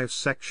 5,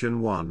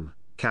 Section 1,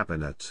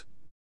 Cabinet.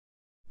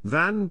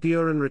 Van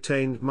Buren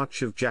retained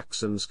much of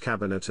Jackson's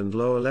cabinet and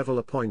lower-level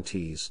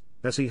appointees,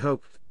 as he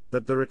hoped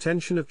that the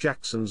retention of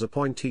Jackson's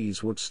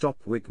appointees would stop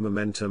Whig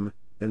momentum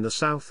in the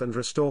South and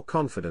restore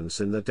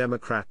confidence in the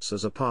Democrats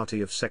as a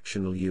party of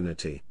sectional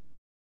unity.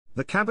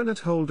 The cabinet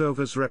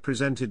holdovers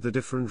represented the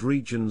different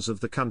regions of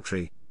the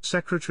country.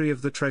 Secretary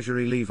of the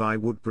Treasury Levi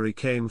Woodbury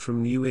came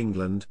from New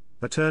England,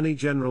 Attorney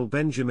General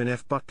Benjamin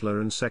F. Butler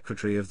and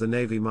Secretary of the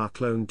Navy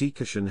Marclone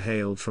Deacon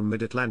hailed from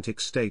mid-Atlantic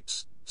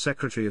states.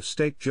 Secretary of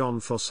State John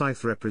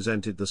Forsyth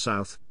represented the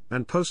South,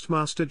 and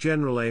Postmaster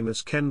General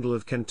Amos Kendall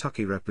of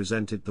Kentucky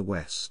represented the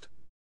West.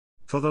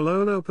 For the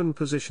lone open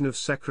position of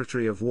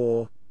Secretary of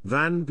War,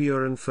 Van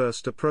Buren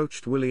first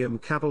approached William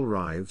Cabell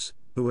Rives,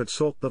 who had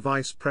sought the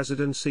vice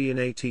presidency in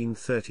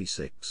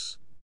 1836.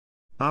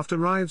 After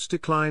Rives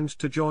declined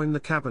to join the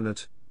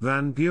cabinet,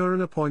 Van Buren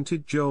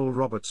appointed Joel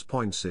Roberts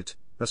Poinsett,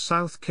 a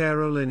South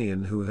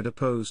Carolinian who had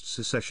opposed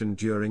secession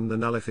during the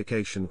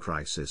nullification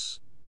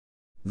crisis.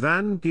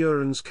 Van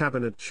Buren's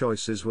cabinet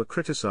choices were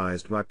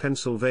criticized by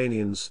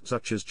Pennsylvanians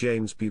such as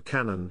James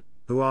Buchanan,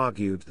 who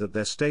argued that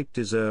their state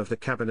deserved a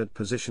cabinet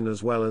position,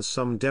 as well as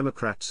some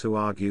Democrats who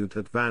argued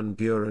that Van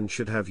Buren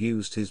should have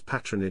used his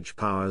patronage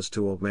powers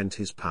to augment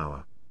his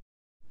power.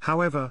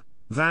 However,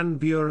 Van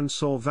Buren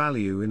saw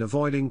value in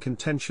avoiding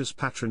contentious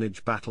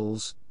patronage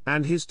battles,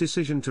 and his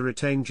decision to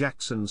retain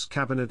Jackson's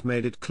cabinet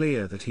made it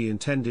clear that he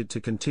intended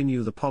to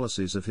continue the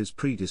policies of his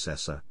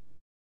predecessor.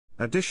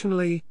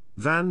 Additionally,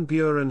 Van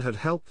Buren had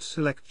helped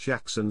select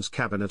Jackson's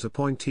cabinet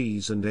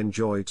appointees and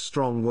enjoyed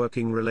strong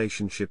working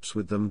relationships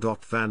with them.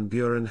 Van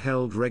Buren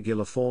held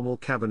regular formal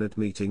cabinet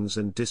meetings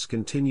and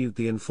discontinued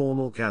the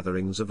informal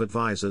gatherings of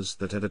advisers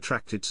that had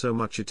attracted so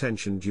much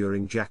attention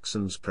during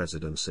Jackson's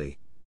presidency.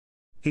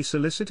 He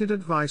solicited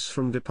advice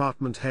from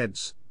department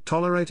heads,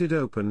 tolerated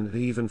open and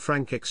even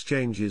frank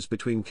exchanges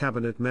between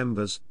cabinet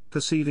members,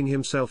 perceiving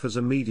himself as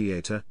a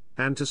mediator,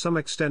 and to some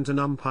extent an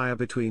umpire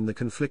between the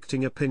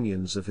conflicting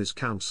opinions of his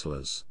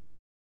counselors.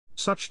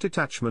 Such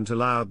detachment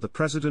allowed the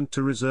president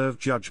to reserve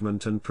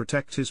judgment and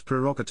protect his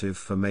prerogative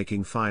for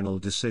making final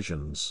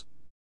decisions.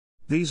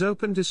 These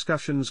open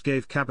discussions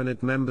gave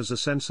cabinet members a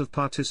sense of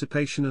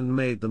participation and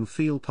made them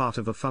feel part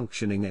of a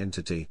functioning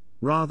entity,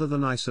 rather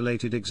than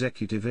isolated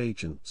executive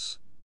agents.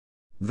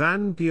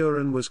 Van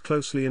Buren was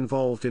closely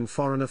involved in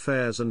foreign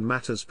affairs and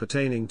matters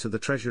pertaining to the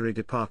Treasury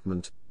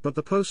Department, but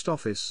the Post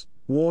Office,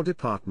 War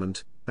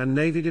Department, and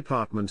Navy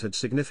Department had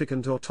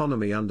significant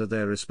autonomy under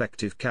their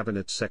respective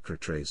cabinet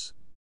secretaries.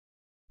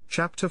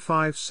 Chapter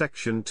 5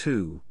 Section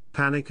 2,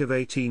 Panic of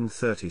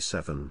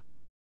 1837.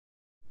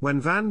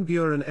 When Van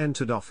Buren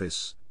entered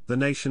office, the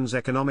nation's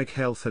economic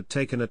health had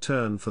taken a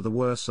turn for the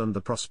worse and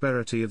the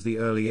prosperity of the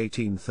early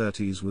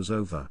 1830s was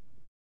over.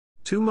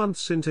 2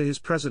 months into his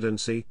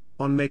presidency,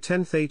 on May 10,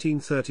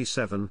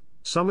 1837,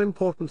 some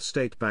important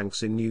state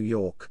banks in New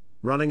York,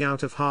 running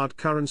out of hard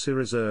currency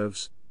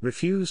reserves,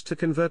 refused to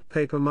convert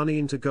paper money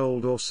into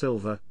gold or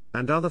silver,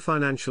 and other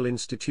financial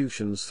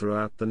institutions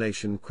throughout the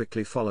nation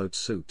quickly followed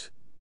suit.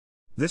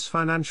 This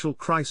financial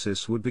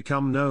crisis would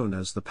become known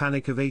as the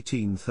Panic of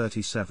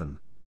 1837.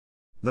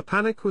 The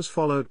panic was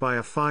followed by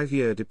a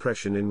 5-year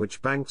depression in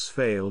which banks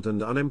failed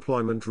and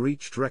unemployment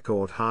reached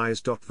record highs.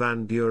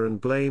 Van Buren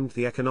blamed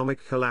the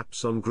economic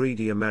collapse on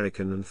greedy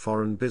American and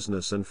foreign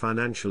business and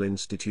financial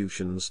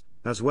institutions,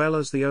 as well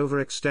as the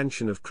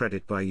overextension of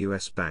credit by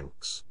U.S.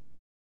 banks.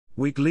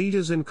 Whig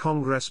leaders in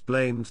Congress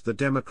blamed the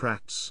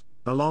Democrats,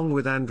 along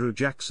with Andrew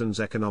Jackson's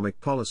economic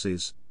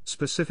policies,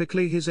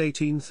 specifically his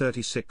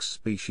 1836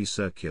 Specie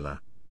Circular.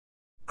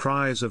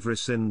 Cries of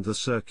 "rescind the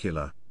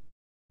circular"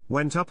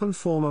 went up, and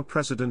former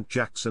President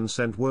Jackson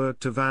sent word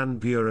to Van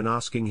Buren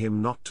asking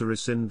him not to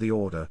rescind the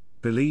order,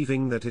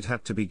 believing that it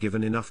had to be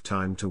given enough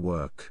time to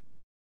work.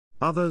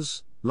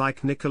 Others,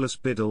 like Nicholas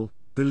Biddle,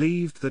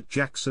 believed that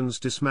Jackson's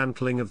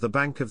dismantling of the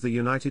Bank of the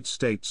United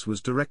States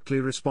was directly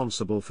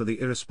responsible for the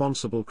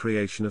irresponsible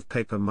creation of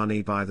paper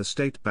money by the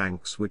state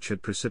banks which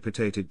had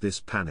precipitated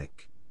this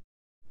panic.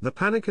 The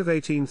Panic of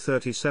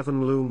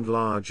 1837 loomed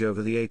large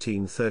over the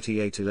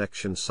 1838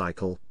 election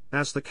cycle,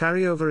 as the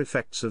carryover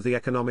effects of the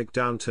economic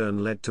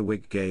downturn led to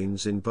Whig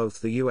gains in both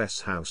the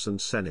U.S. House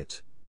and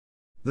Senate.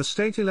 The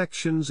state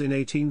elections in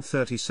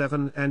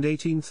 1837 and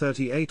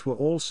 1838 were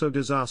also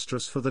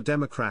disastrous for the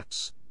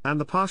Democrats, and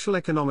the partial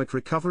economic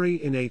recovery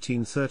in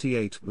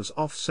 1838 was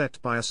offset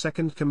by a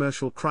second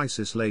commercial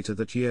crisis later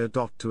that year.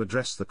 To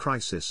address the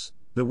crisis,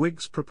 the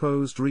Whigs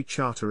proposed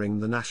rechartering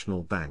the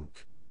National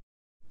Bank.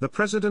 The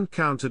president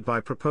countered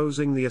by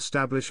proposing the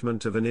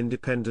establishment of an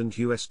independent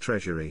U.S.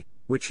 Treasury,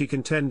 which he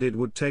contended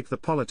would take the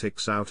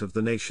politics out of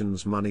the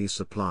nation's money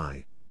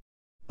supply.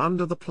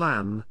 Under the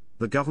plan,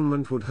 the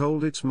government would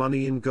hold its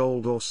money in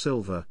gold or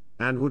silver,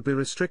 and would be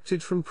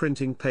restricted from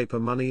printing paper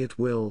money at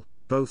will.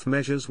 Both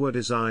measures were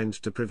designed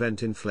to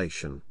prevent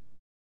inflation.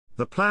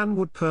 The plan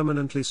would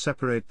permanently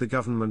separate the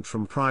government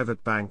from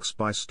private banks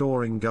by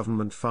storing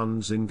government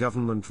funds in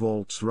government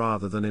vaults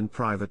rather than in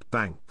private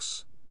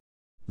banks.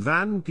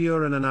 Van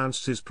Buren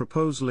announced his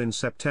proposal in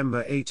September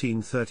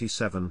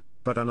 1837,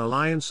 but an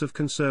alliance of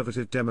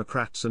conservative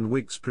Democrats and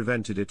Whigs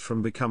prevented it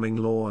from becoming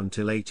law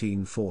until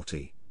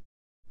 1840.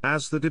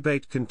 As the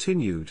debate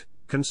continued,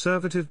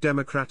 conservative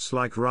Democrats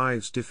like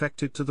Rives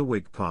defected to the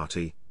Whig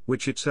Party,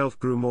 which itself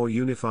grew more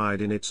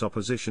unified in its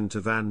opposition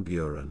to Van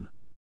Buren.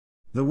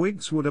 The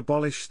Whigs would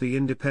abolish the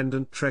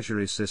independent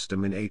treasury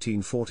system in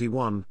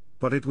 1841,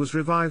 but it was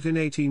revived in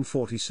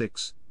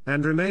 1846,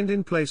 and remained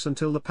in place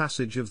until the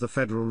passage of the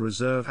Federal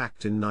Reserve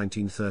Act in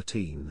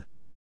 1913.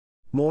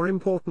 More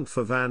important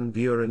for Van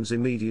Buren's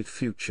immediate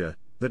future,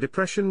 the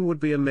Depression would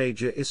be a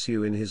major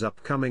issue in his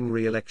upcoming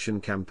re-election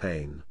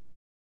campaign.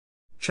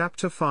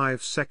 Chapter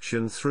 5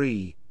 Section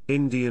 3,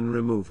 Indian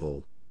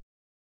Removal.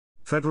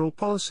 Federal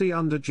policy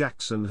under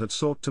Jackson had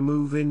sought to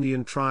move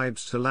Indian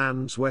tribes to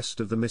lands west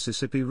of the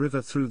Mississippi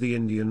River through the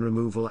Indian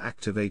Removal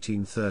Act of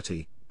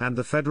 1830, and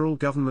the federal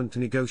government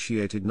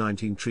negotiated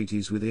 19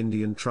 treaties with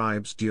Indian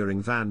tribes during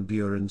Van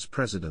Buren's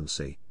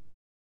presidency.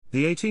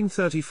 The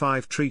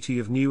 1835 Treaty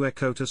of New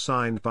Echota,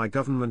 signed by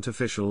government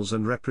officials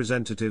and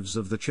representatives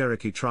of the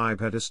Cherokee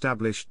tribe, had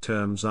established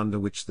terms under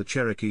which the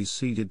Cherokees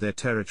ceded their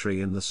territory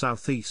in the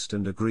southeast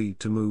and agreed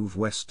to move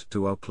west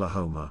to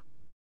Oklahoma.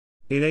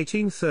 In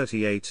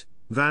 1838,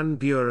 Van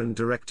Buren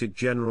directed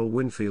General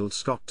Winfield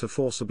Scott to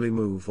forcibly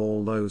move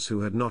all those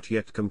who had not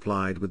yet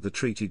complied with the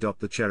treaty.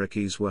 The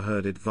Cherokees were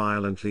herded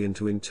violently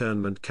into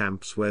internment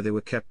camps where they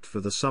were kept for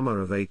the summer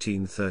of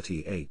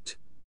 1838.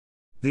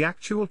 The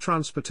actual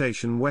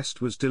transportation west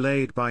was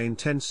delayed by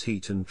intense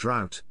heat and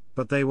drought,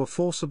 but they were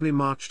forcibly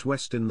marched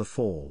west in the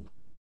fall.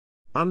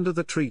 Under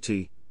the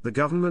treaty, the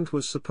government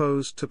was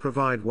supposed to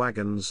provide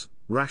wagons,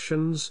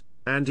 rations,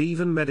 and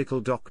even medical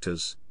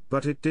doctors,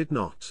 but it did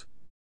not.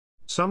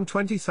 Some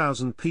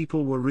 20,000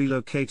 people were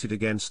relocated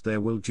against their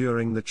will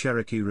during the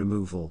Cherokee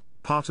removal,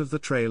 part of the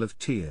Trail of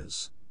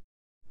Tears.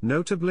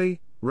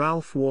 Notably,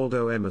 Ralph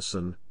Waldo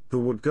Emerson, who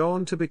would go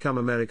on to become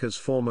America's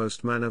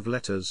foremost man of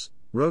letters,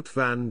 wrote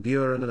Van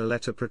Buren a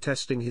letter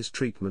protesting his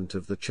treatment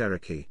of the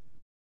Cherokee.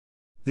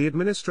 The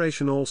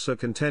administration also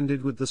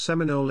contended with the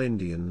Seminole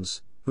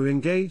Indians, who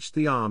engaged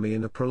the army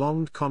in a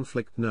prolonged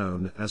conflict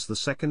known as the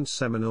Second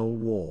Seminole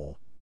War.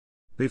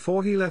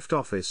 Before he left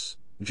office,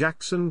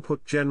 Jackson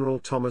put General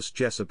Thomas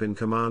Jessup in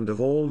command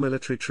of all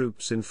military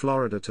troops in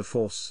Florida to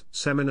force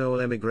Seminole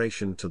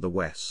emigration to the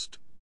west.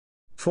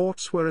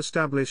 Forts were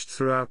established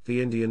throughout the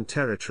Indian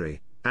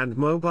Territory, and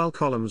mobile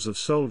columns of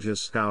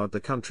soldiers scoured the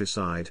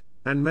countryside,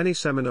 and many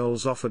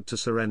Seminoles offered to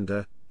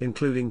surrender,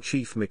 including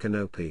Chief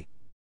Micanopy.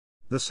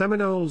 The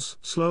Seminoles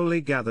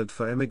slowly gathered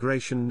for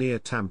emigration near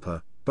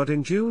Tampa, but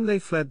in June they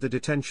fled the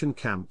detention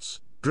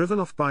camps, driven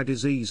off by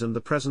disease and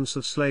the presence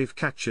of slave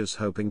catchers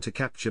hoping to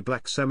capture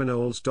black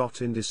Seminoles.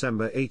 In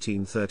December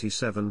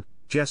 1837,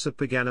 Jessup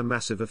began a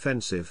massive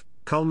offensive,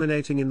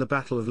 culminating in the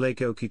Battle of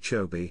Lake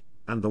Okeechobee,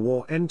 and the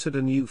war entered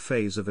a new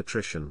phase of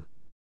attrition.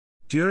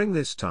 During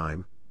this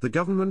time, the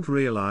government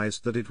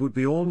realized that it would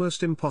be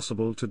almost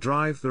impossible to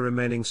drive the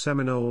remaining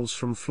Seminoles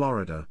from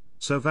Florida,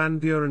 so Van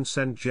Buren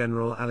sent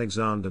General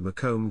Alexander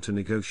Macomb to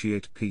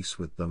negotiate peace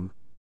with them.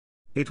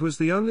 It was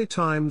the only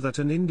time that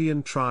an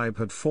Indian tribe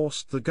had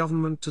forced the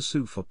government to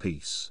sue for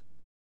peace.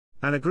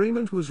 An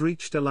agreement was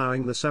reached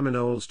allowing the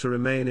Seminoles to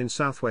remain in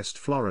southwest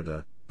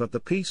Florida, but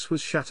the peace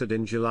was shattered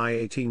in July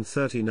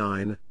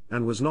 1839,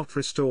 and was not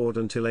restored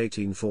until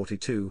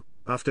 1842,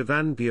 after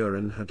Van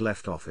Buren had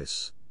left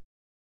office.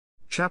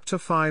 Chapter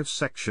 5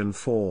 Section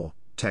 4,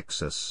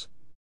 Texas.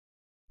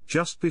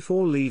 Just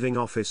before leaving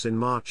office in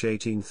March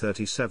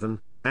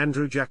 1837,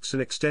 Andrew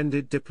Jackson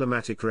extended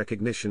diplomatic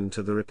recognition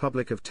to the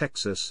Republic of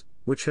Texas,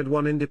 which had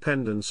won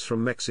independence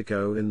from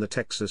Mexico in the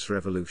Texas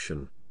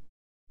Revolution.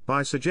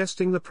 By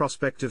suggesting the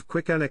prospect of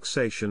quick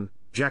annexation,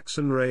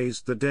 Jackson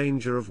raised the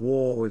danger of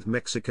war with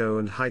Mexico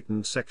and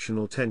heightened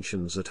sectional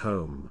tensions at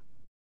home.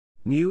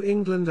 New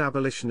England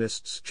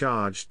abolitionists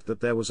charged that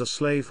there was a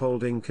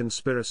slaveholding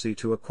conspiracy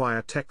to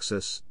acquire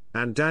Texas,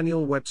 and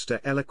Daniel Webster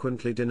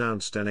eloquently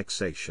denounced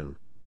annexation.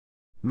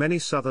 Many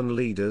Southern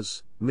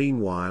leaders,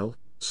 meanwhile,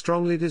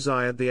 strongly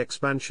desired the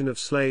expansion of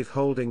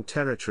slave-holding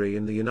territory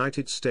in the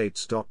United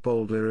States.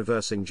 Boldly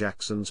reversing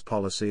Jackson's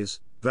policies,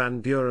 Van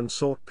Buren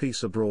sought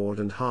peace abroad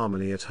and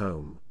harmony at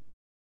home.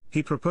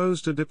 He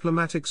proposed a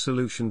diplomatic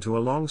solution to a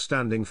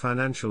long-standing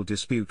financial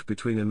dispute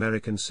between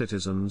American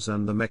citizens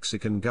and the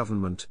Mexican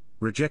government,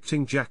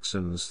 rejecting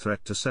Jackson's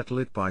threat to settle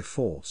it by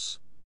force.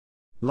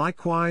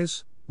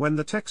 Likewise, when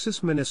the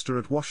Texas minister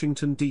at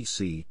Washington,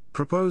 D.C.,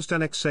 proposed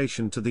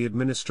annexation to the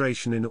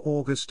administration in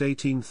August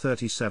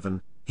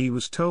 1837, he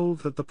was told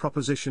that the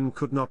proposition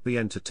could not be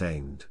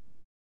entertained.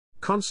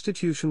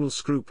 Constitutional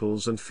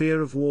scruples and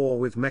fear of war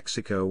with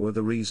Mexico were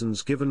the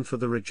reasons given for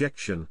the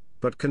rejection,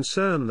 but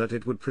concern that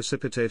it would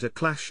precipitate a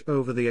clash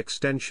over the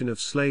extension of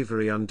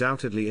slavery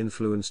undoubtedly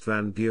influenced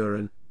Van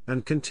Buren,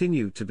 and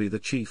continued to be the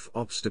chief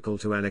obstacle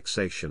to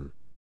annexation.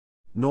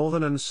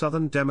 Northern and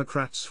Southern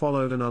Democrats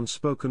followed an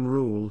unspoken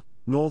rule: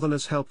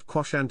 Northerners helped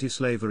quash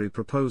anti-slavery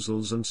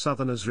proposals and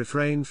Southerners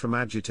refrained from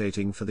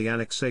agitating for the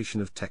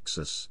annexation of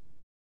Texas.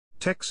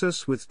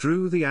 Texas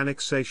withdrew the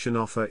annexation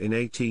offer in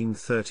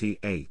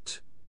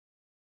 1838.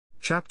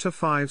 Chapter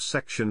 5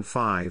 Section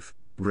 5,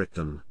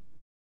 Britain.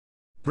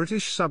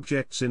 British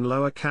subjects in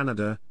Lower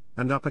Canada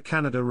and Upper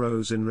Canada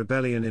rose in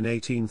rebellion in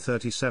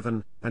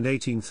 1837 and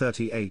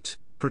 1838,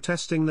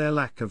 protesting their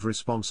lack of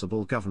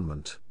responsible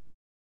government.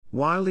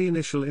 While the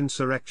initial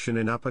insurrection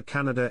in Upper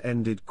Canada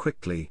ended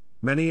quickly,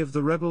 many of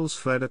the rebels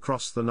fled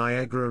across the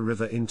Niagara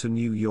River into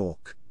New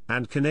York,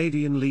 and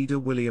Canadian leader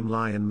William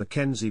Lyon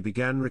Mackenzie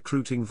began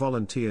recruiting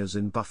volunteers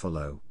in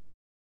Buffalo.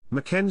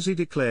 Mackenzie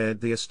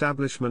declared the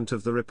establishment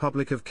of the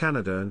Republic of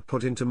Canada and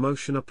put into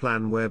motion a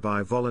plan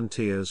whereby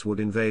volunteers would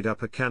invade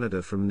Upper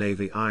Canada from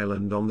Navy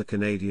Island on the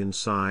Canadian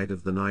side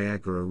of the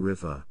Niagara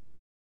River.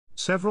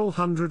 Several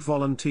hundred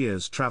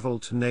volunteers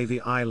traveled to Navy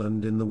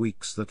Island in the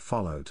weeks that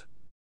followed.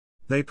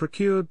 They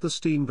procured the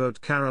steamboat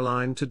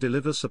Caroline to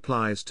deliver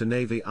supplies to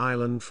Navy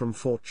Island from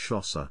Fort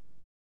Schlosser.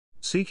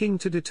 Seeking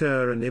to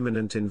deter an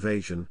imminent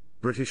invasion,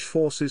 British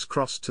forces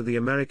crossed to the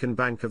American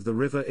bank of the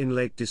river in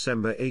late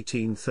December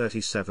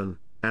 1837,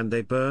 and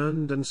they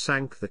burned and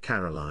sank the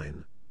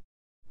Caroline.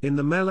 In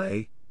the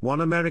melee,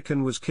 one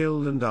American was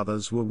killed and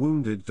others were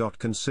wounded.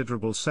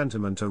 Considerable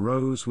sentiment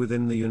arose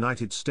within the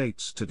United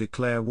States to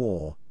declare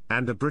war,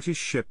 and a British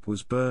ship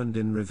was burned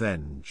in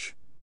revenge.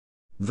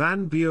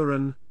 Van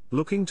Buren,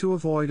 looking to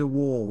avoid a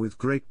war with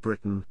Great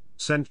Britain,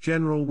 sent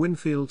General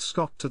Winfield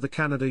Scott to the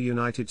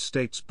Canada-United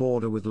States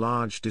border with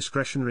large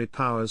discretionary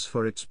powers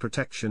for its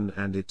protection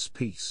and its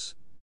peace.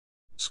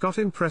 Scott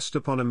impressed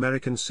upon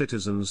American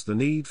citizens the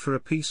need for a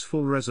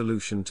peaceful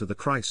resolution to the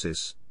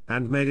crisis,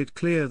 and made it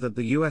clear that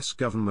the U.S.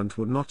 government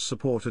would not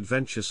support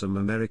adventuresome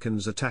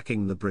Americans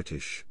attacking the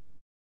British.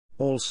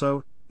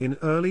 Also, in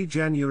early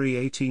January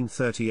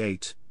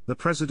 1838, the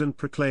President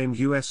proclaimed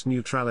U.S.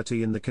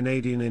 neutrality in the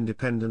Canadian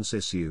independence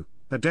issue,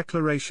 a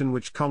declaration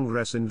which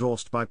Congress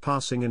endorsed by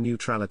passing a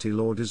neutrality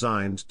law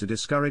designed to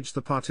discourage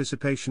the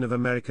participation of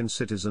American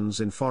citizens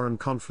in foreign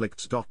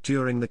conflicts.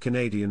 During the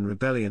Canadian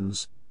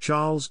rebellions,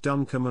 Charles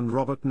Duncombe and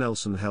Robert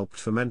Nelson helped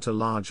foment a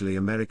largely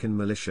American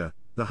militia,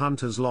 the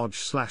Hunters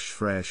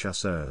Lodge/Frères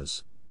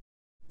Chasseurs.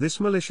 This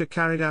militia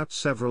carried out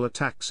several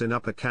attacks in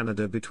Upper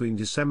Canada between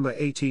December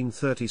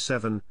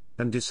 1837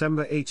 and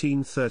December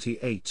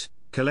 1838,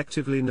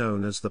 collectively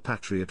known as the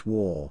Patriot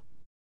War.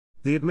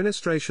 The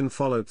administration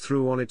followed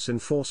through on its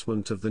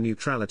enforcement of the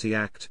Neutrality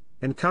Act,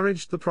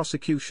 encouraged the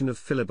prosecution of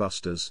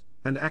filibusters,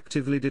 and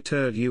actively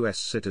deterred U.S.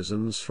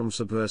 citizens from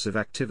subversive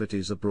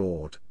activities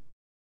abroad.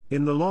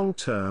 In the long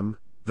term,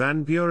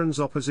 Van Buren's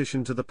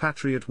opposition to the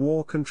Patriot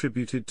War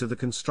contributed to the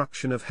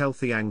construction of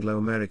healthy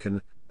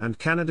Anglo-American and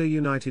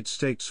Canada-United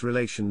States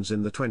relations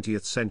in the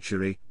 20th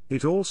century.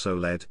 It also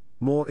led,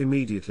 more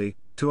immediately,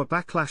 to a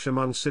backlash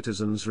among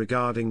citizens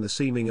regarding the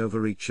seeming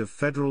overreach of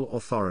federal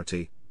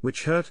authority,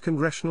 which hurt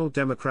congressional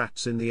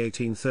Democrats in the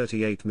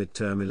 1838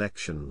 midterm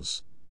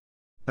elections.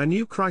 A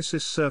new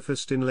crisis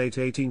surfaced in late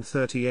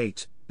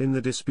 1838, in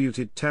the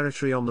disputed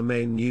territory on the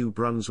Maine New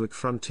Brunswick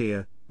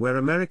frontier, where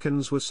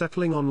Americans were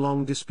settling on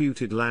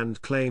long-disputed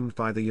land claimed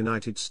by the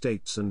United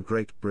States and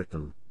Great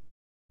Britain.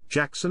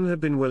 Jackson had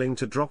been willing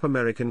to drop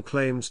American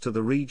claims to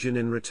the region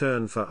in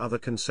return for other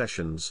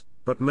concessions,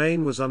 but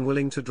Maine was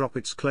unwilling to drop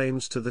its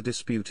claims to the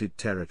disputed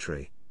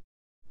territory.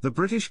 The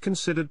British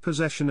considered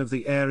possession of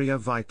the area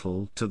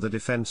vital to the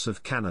defense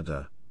of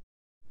Canada.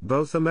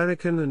 Both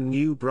American and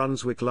New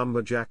Brunswick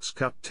lumberjacks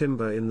cut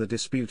timber in the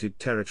disputed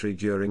territory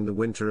during the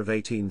winter of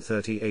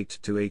 1838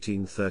 to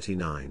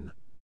 1839.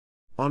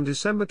 On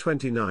December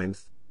 29,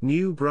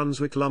 New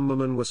Brunswick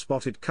lumbermen were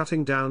spotted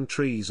cutting down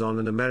trees on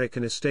an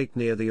American estate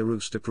near the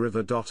Aroostook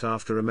River.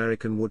 After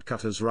American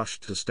woodcutters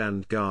rushed to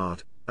stand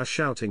guard, a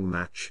shouting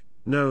match,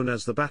 known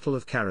as the Battle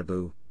of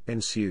Caribou,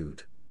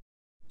 ensued.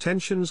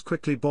 Tensions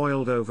quickly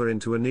boiled over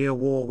into a near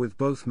war, with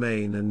both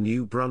Maine and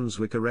New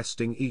Brunswick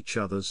arresting each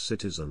other's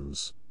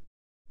citizens.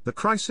 The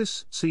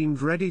crisis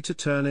seemed ready to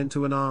turn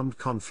into an armed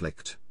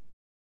conflict.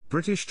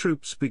 British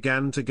troops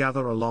began to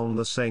gather along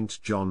the St.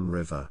 John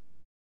River.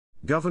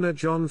 Governor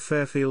John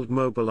Fairfield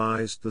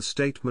mobilized the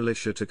state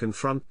militia to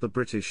confront the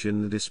British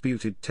in the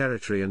disputed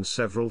territory, and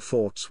several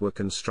forts were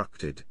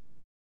constructed.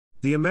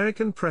 The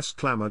American press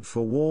clamored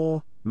for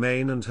war,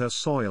 Maine and her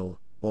soil,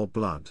 or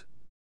blood.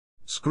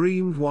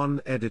 Screamed one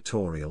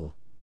editorial.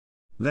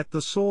 Let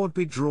the sword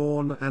be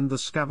drawn and the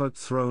scabbard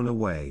thrown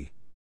away.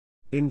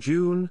 In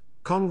June,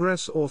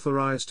 Congress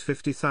authorized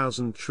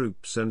 50,000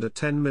 troops and a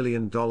 $10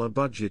 million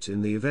budget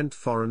in the event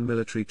foreign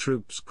military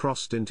troops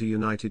crossed into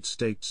United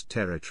States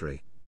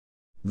territory.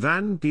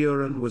 Van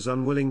Buren was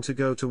unwilling to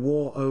go to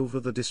war over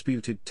the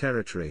disputed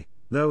territory,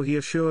 though he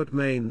assured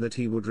Maine that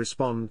he would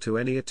respond to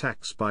any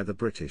attacks by the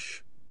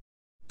British.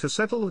 To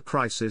settle the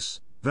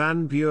crisis,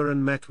 Van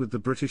Buren met with the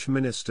British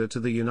minister to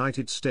the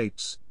United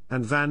States,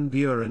 and Van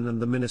Buren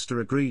and the minister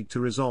agreed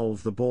to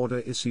resolve the border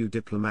issue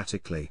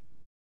diplomatically.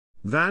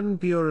 Van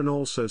Buren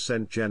also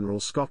sent General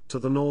Scott to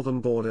the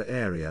northern border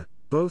area,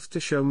 both to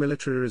show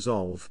military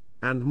resolve,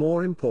 and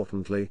more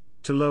importantly,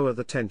 to lower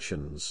the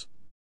tensions.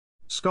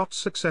 Scott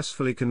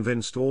successfully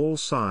convinced all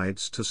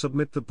sides to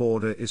submit the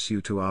border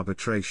issue to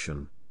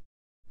arbitration.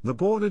 The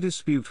border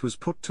dispute was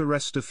put to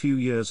rest a few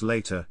years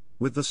later,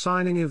 with the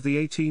signing of the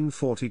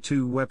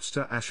 1842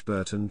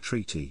 Webster-Ashburton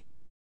Treaty.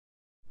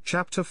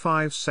 Chapter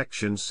 5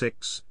 Section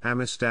 6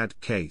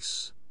 Amistad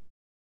Case.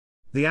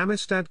 The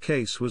Amistad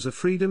Case was a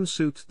freedom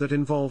suit that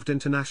involved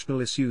international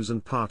issues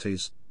and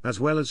parties, as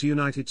well as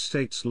United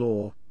States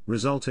law,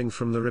 resulting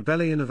from the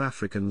rebellion of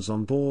Africans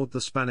on board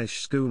the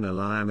Spanish schooner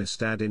La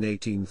Amistad in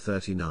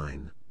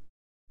 1839.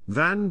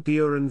 Van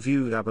Buren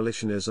viewed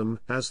abolitionism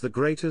as the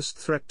greatest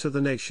threat to the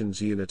nation's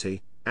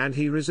unity, and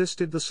he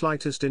resisted the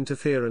slightest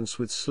interference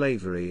with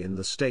slavery in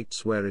the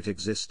states where it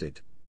existed.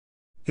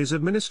 His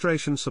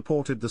administration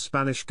supported the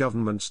Spanish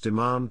government's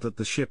demand that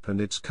the ship and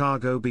its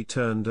cargo be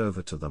turned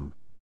over to them.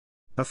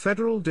 A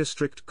federal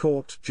district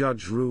court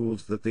judge ruled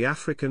that the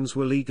Africans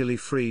were legally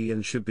free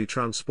and should be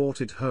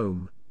transported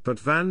home, but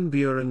Van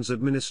Buren's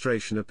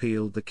administration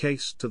appealed the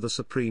case to the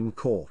Supreme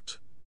Court.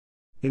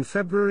 In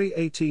February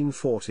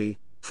 1840,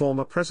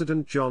 former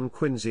President John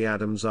Quincy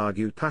Adams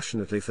argued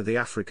passionately for the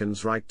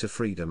Africans' right to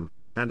freedom,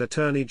 and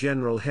Attorney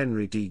General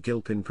Henry D.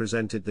 Gilpin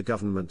presented the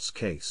government's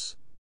case.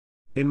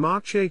 In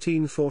March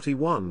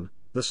 1841,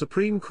 the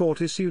Supreme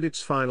Court issued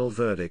its final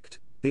verdict: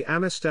 the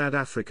Amistad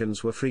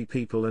Africans were free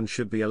people and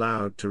should be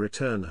allowed to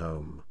return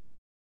home.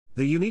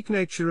 The unique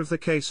nature of the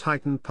case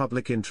heightened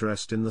public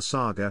interest in the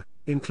saga,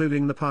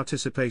 including the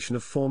participation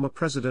of former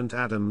President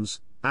Adams,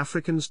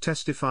 Africans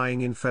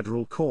testifying in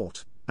federal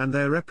court, and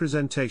their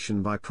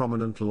representation by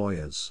prominent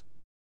lawyers.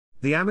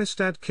 The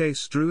Amistad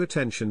case drew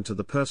attention to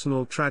the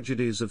personal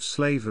tragedies of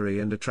slavery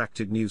and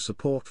attracted new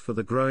support for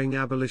the growing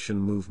abolition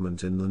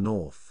movement in the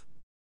North.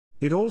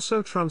 It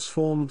also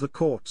transformed the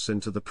courts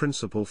into the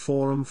principal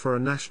forum for a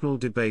national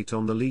debate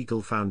on the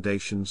legal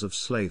foundations of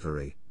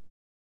slavery.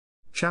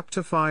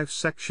 Chapter 5,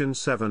 Section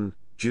 7,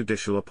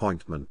 Judicial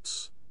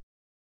Appointments.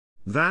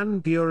 Van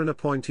Buren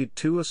appointed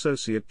 2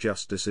 associate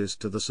justices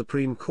to the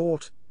Supreme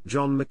Court,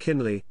 John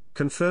McKinley,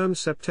 confirmed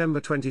September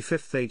 25,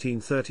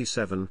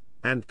 1837,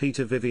 and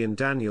Peter Vivian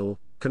Daniel,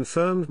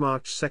 confirmed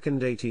March 2,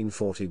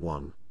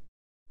 1841.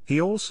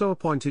 He also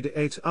appointed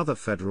 8 other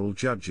federal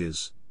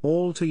judges,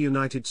 all to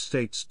United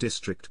States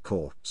District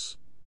Courts.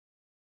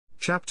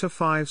 Chapter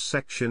 5,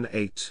 Section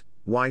 8,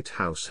 White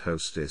House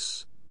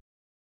Hostess.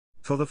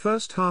 For the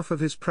first half of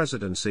his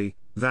presidency,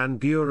 Van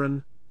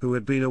Buren, who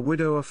had been a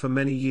widower for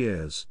many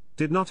years,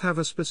 did not have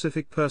a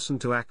specific person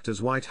to act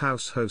as White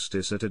House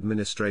hostess at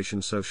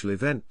administration social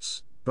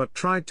events, but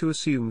tried to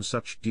assume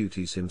such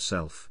duties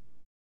himself.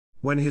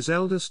 When his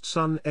eldest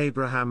son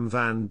Abraham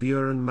Van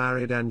Buren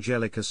married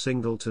Angelica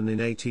Singleton in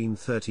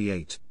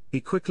 1838, he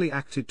quickly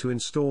acted to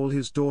install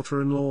his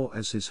daughter-in-law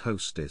as his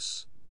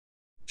hostess.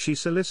 She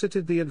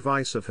solicited the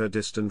advice of her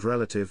distant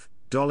relative,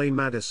 Dolly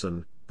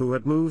Madison, who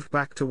had moved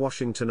back to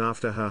Washington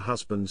after her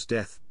husband's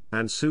death,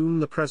 and soon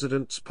the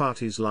president's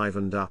parties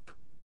livened up.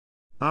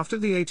 After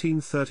the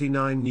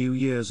 1839 New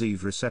Year's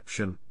Eve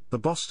reception, the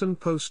Boston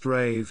Post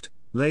raved,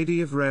 "Lady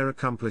of rare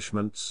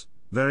accomplishments,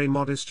 very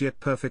modest yet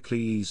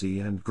perfectly easy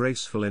and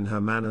graceful in her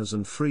manners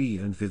and free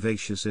and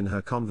vivacious in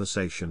her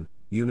conversation,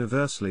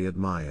 universally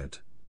admired."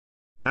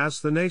 As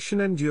the nation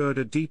endured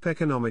a deep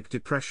economic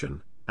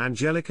depression,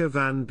 Angelica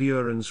Van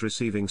Buren's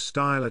receiving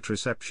style at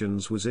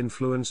receptions was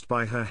influenced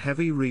by her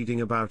heavy reading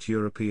about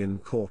European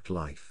court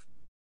life.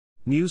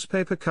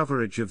 Newspaper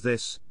coverage of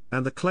this,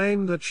 and the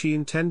claim that she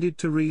intended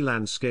to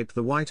re-landscape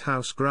the White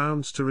House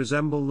grounds to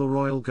resemble the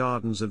royal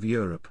gardens of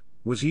Europe,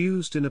 was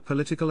used in a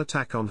political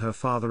attack on her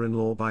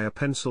father-in-law by a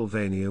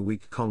Pennsylvania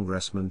Whig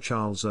Congressman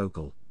Charles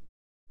Ogle.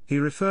 He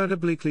referred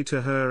obliquely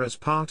to her as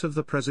part of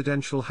the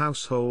presidential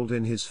household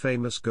in his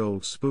famous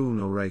Gold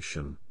Spoon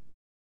oration.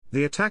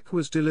 The attack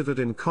was delivered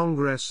in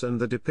Congress, and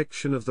the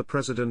depiction of the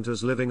president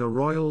as living a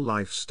royal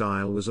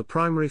lifestyle was a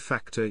primary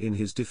factor in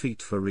his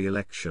defeat for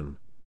re-election.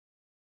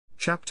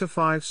 Chapter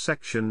 5,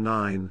 Section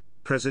 9,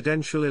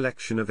 Presidential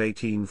Election of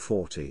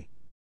 1840.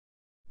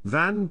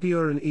 Van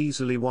Buren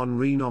easily won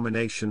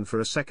re-nomination for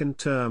a second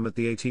term at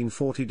the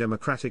 1840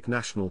 Democratic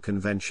National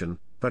Convention,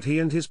 but he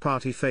and his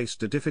party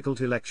faced a difficult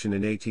election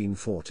in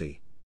 1840.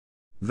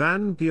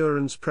 Van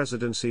Buren's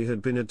presidency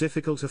had been a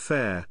difficult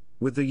affair,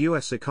 with the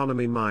U.S.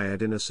 economy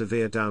mired in a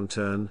severe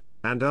downturn,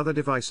 and other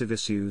divisive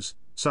issues,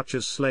 such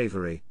as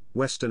slavery,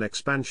 Western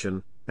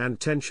expansion, and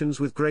tensions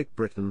with Great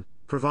Britain,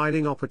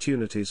 providing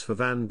opportunities for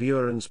Van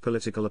Buren's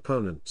political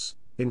opponents,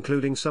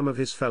 including some of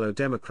his fellow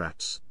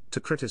Democrats,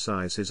 to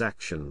criticize his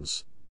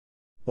actions.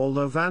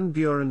 Although Van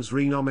Buren's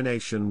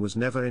renomination was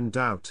never in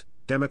doubt,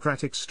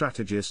 Democratic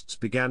strategists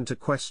began to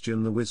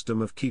question the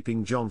wisdom of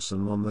keeping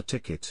Johnson on the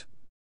ticket.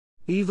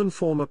 Even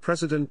former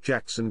President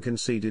Jackson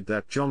conceded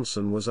that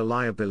Johnson was a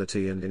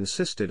liability and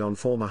insisted on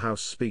former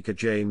House Speaker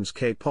James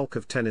K. Polk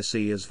of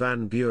Tennessee as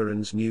Van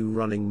Buren's new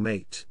running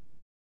mate.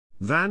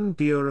 Van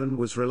Buren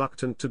was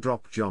reluctant to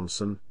drop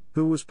Johnson,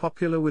 who was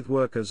popular with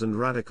workers and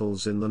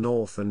radicals in the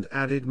North and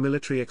added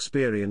military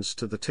experience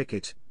to the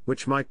ticket,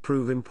 which might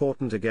prove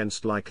important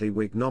against likely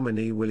Whig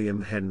nominee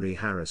William Henry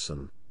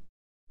Harrison.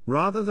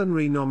 Rather than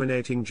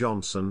renominating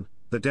Johnson,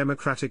 the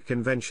Democratic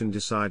Convention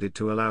decided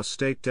to allow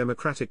state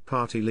Democratic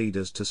Party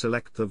leaders to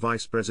select the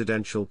vice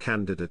presidential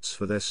candidates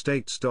for their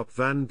states.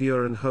 Van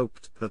Buren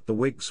hoped that the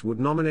Whigs would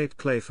nominate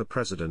Clay for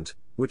president,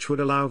 which would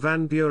allow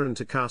Van Buren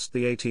to cast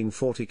the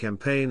 1840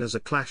 campaign as a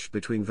clash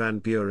between Van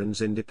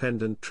Buren's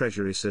independent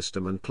treasury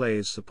system and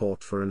Clay's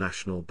support for a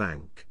national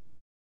bank.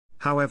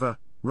 However,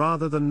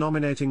 rather than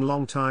nominating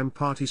longtime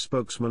party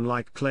spokesmen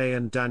like Clay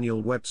and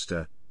Daniel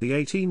Webster, the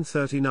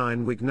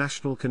 1839 Whig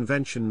National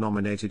Convention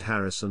nominated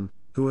Harrison,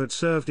 who had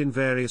served in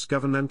various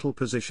governmental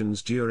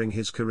positions during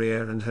his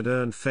career and had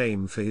earned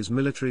fame for his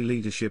military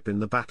leadership in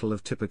the Battle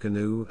of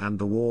Tippecanoe and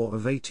the War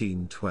of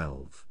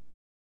 1812.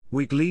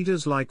 Whig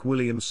leaders like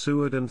William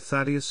Seward and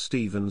Thaddeus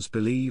Stevens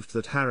believed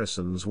that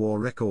Harrison's war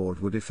record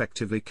would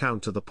effectively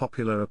counter the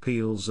popular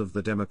appeals of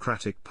the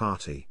Democratic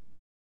Party.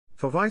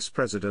 For vice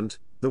president,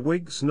 the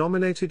Whigs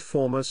nominated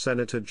former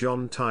Senator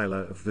John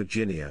Tyler of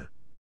Virginia.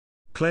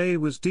 Clay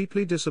was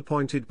deeply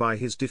disappointed by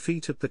his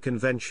defeat at the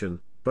convention,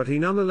 but he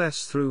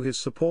nonetheless threw his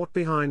support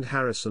behind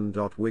Harrison.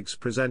 Whigs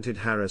presented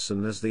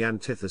Harrison as the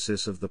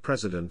antithesis of the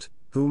president,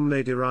 whom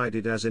they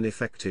derided as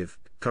ineffective,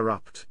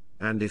 corrupt,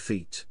 and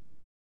effete.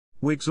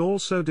 Whigs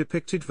also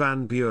depicted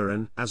Van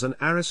Buren as an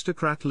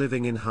aristocrat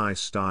living in high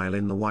style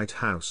in the White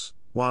House,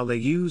 while they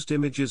used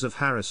images of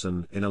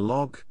Harrison in a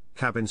log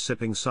cabin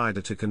sipping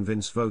cider to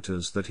convince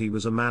voters that he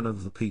was a man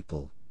of the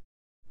people.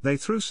 They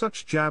threw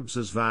such jabs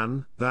as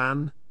Van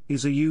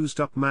is a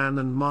used-up man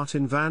and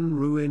Maarten Van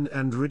Buren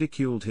and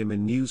ridiculed him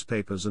in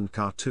newspapers and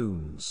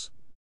cartoons.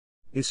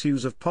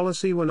 Issues of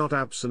policy were not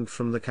absent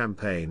from the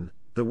campaign.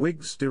 The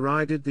Whigs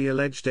derided the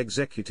alleged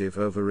executive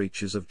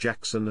overreaches of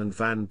Jackson and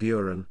Van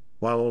Buren,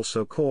 while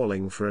also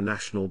calling for a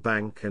national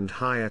bank and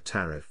higher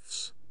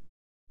tariffs.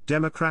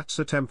 Democrats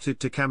attempted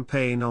to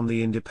campaign on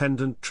the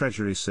independent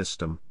treasury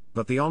system,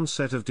 but the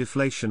onset of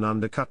deflation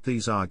undercut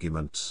these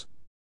arguments.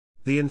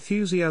 The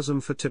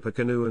enthusiasm for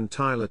Tippecanoe and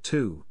Tyler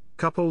too,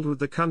 coupled with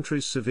the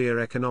country's severe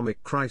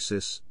economic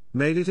crisis,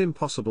 made it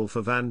impossible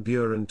for Van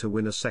Buren to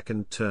win a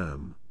second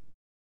term.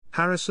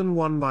 Harrison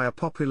won by a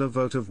popular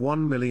vote of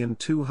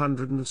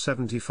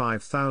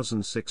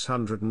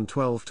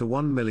 1,275,612 to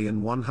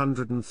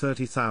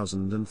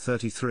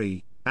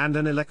 1,130,033, and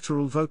an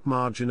electoral vote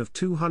margin of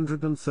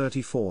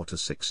 234 to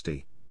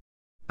 60.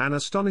 An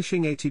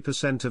astonishing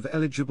 80% of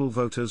eligible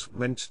voters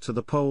went to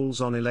the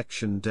polls on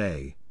election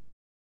day.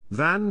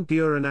 Van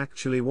Buren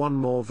actually won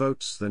more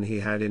votes than he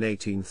had in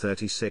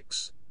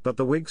 1836, but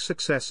the Whig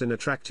success in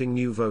attracting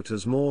new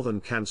voters more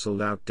than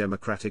cancelled out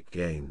Democratic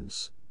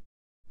gains.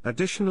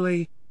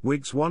 Additionally,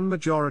 Whigs won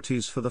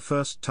majorities for the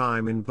first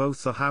time in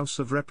both the House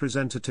of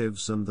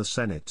Representatives and the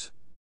Senate.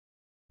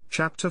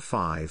 Chapter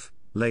 5,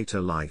 Later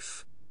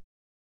Life.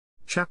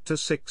 Chapter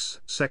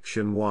 6,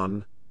 Section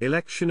 1,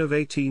 Election of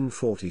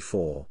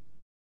 1844.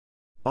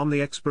 On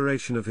the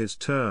expiration of his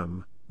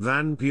term,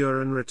 Van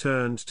Buren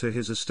returned to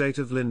his estate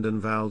of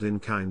Lindenwald in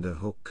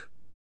Kinderhook.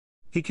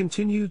 He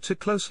continued to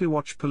closely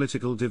watch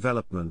political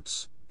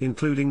developments,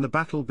 including the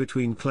battle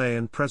between Clay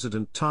and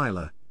President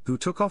Tyler, who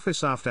took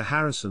office after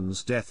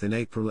Harrison's death in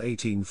April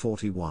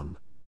 1841.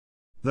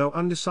 Though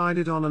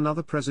undecided on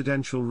another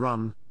presidential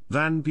run,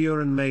 Van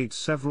Buren made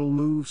several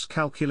moves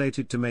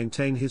calculated to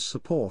maintain his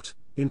support,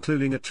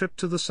 including a trip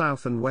to the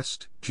South and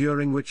West,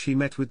 during which he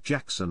met with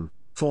Jackson,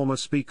 former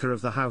Speaker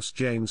of the House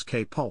James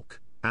K.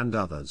 Polk, and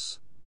others.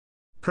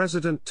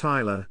 President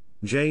Tyler,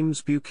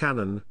 James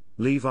Buchanan,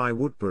 Levi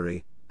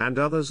Woodbury, and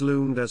others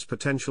loomed as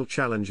potential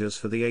challengers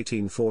for the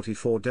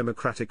 1844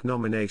 Democratic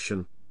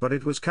nomination, but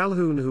it was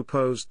Calhoun who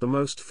posed the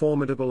most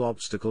formidable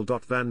obstacle.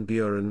 Van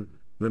Buren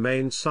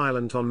remained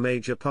silent on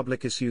major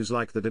public issues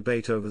like the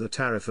debate over the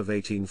tariff of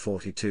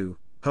 1842,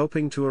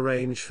 hoping to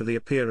arrange for the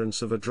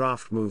appearance of a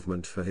draft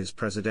movement for his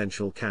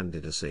presidential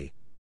candidacy.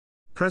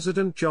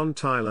 President John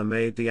Tyler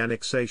made the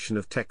annexation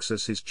of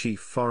Texas his chief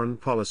foreign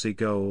policy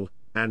goal,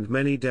 and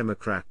many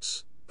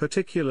Democrats,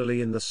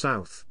 particularly in the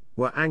South,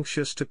 were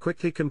anxious to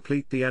quickly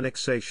complete the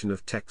annexation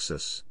of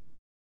Texas.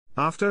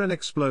 After an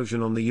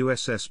explosion on the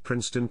USS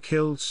Princeton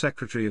killed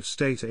Secretary of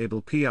State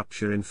Abel P.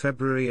 Upshur in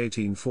February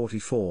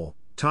 1844,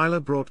 Tyler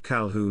brought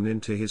Calhoun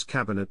into his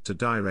cabinet to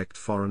direct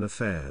foreign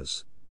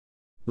affairs.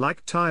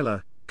 Like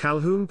Tyler,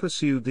 Calhoun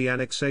pursued the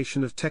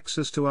annexation of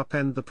Texas to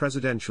upend the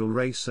presidential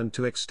race and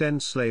to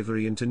extend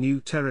slavery into new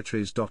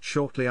territories.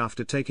 Shortly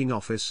after taking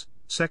office,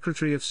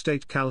 Secretary of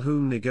State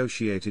Calhoun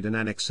negotiated an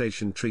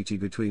annexation treaty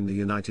between the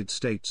United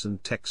States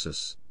and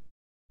Texas.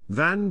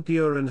 Van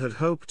Buren had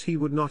hoped he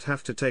would not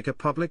have to take a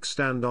public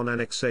stand on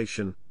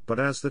annexation, but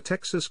as the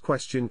Texas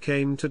question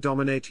came to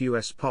dominate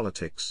U.S.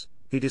 politics,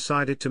 he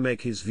decided to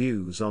make his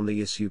views on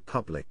the issue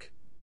public.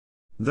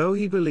 Though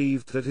he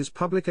believed that his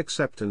public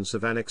acceptance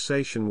of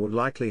annexation would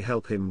likely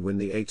help him win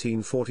the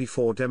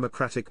 1844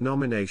 Democratic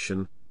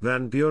nomination,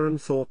 Van Buren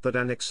thought that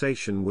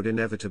annexation would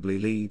inevitably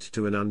lead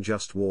to an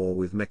unjust war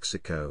with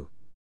Mexico.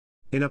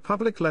 In a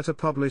public letter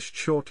published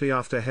shortly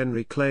after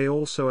Henry Clay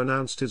also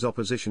announced his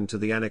opposition to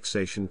the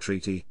annexation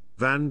treaty,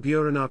 Van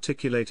Buren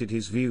articulated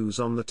his views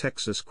on the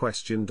Texas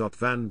question.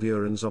 Van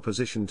Buren's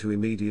opposition to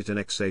immediate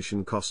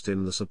annexation cost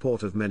him the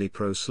support of many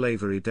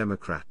pro-slavery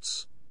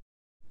Democrats.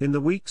 In the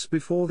weeks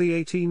before the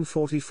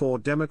 1844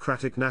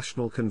 Democratic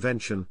National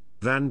Convention,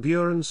 Van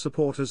Buren's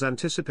supporters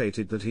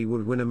anticipated that he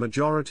would win a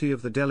majority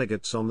of the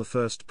delegates on the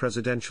first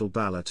presidential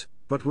ballot,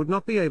 but would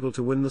not be able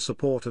to win the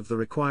support of the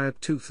required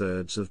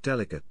two-thirds of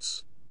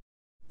delegates.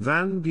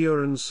 Van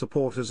Buren's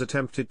supporters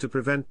attempted to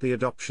prevent the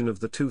adoption of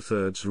the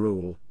two-thirds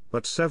rule,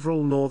 but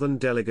several Northern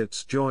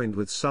delegates joined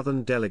with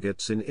Southern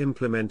delegates in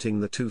implementing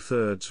the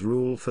two-thirds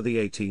rule for the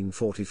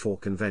 1844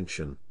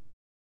 convention.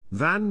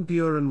 Van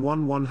Buren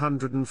won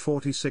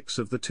 146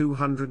 of the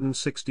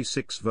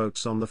 266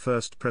 votes on the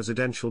first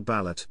presidential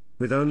ballot,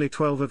 with only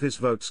 12 of his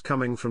votes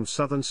coming from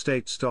Southern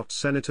states.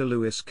 Senator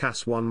Lewis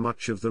Cass won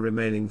much of the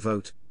remaining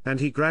vote, and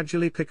he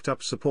gradually picked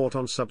up support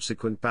on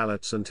subsequent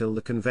ballots until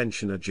the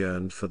convention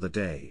adjourned for the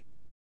day.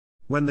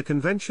 When the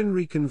convention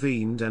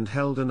reconvened and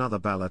held another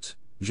ballot,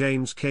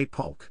 James K.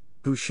 Polk,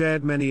 who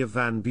shared many of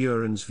Van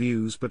Buren's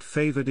views but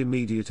favored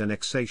immediate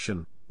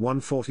annexation,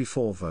 won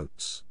 44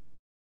 votes.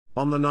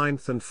 On the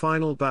ninth and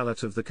final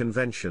ballot of the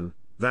convention,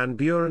 Van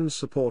Buren's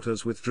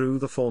supporters withdrew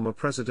the former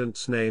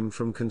president's name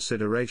from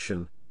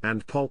consideration,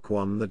 and Polk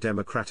won the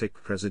Democratic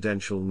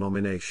presidential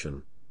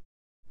nomination.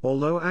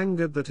 Although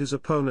angered that his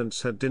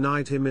opponents had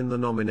denied him in the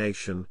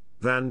nomination,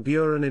 Van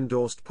Buren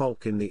endorsed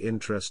Polk in the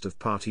interest of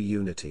party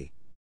unity.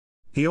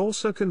 He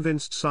also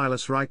convinced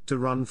Silas Wright to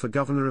run for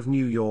governor of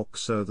New York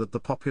so that the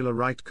popular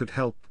right could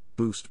help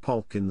boost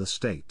Polk in the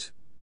state.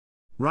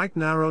 Wright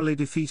narrowly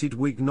defeated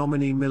Whig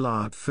nominee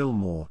Millard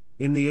Fillmore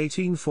in the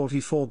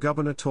 1844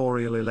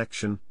 gubernatorial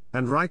election,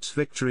 and Wright's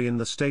victory in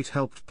the state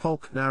helped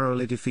Polk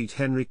narrowly defeat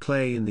Henry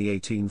Clay in the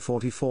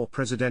 1844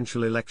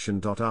 presidential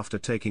election. After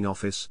taking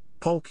office,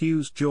 Polk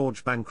used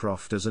George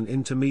Bancroft as an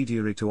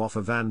intermediary to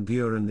offer Van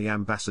Buren the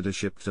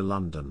ambassadorship to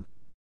London.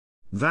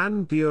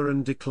 Van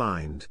Buren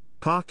declined,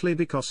 partly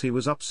because he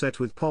was upset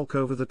with Polk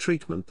over the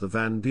treatment the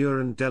Van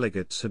Buren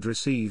delegates had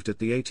received at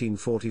the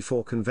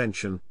 1844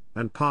 convention,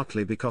 and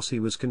partly because he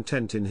was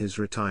content in his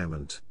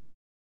retirement.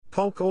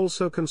 Polk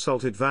also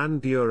consulted Van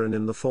Buren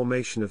in the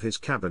formation of his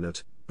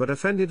cabinet, but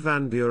offended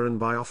Van Buren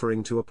by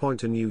offering to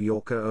appoint a New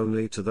Yorker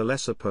only to the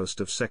lesser post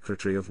of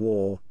Secretary of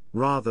War,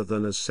 rather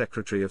than as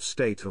Secretary of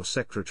State or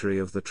Secretary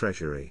of the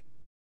Treasury.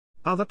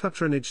 Other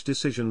patronage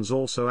decisions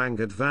also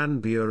angered Van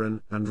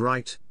Buren and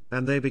Wright,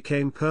 and they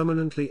became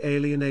permanently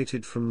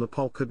alienated from the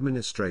Polk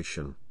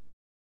administration.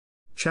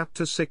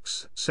 Chapter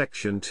 6,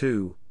 Section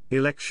 2,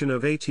 Election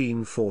of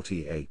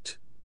 1848.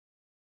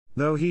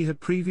 Though he had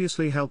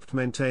previously helped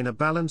maintain a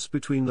balance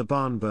between the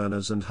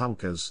barn-burners and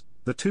hunkers,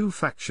 the two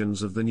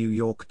factions of the New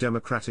York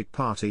Democratic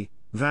Party,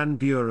 Van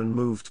Buren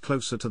moved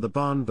closer to the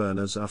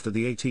barn-burners after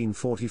the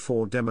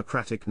 1844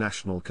 Democratic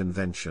National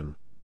Convention.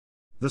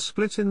 The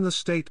split in the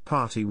state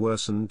party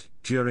worsened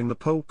during the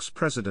Polk's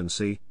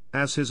presidency,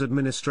 as his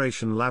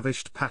administration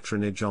lavished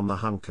patronage on the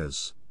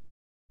hunkers.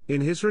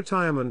 In his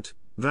retirement,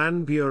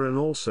 Van Buren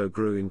also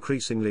grew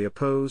increasingly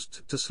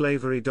opposed to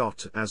slavery.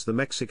 As the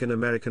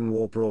Mexican-American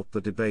War brought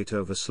the debate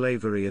over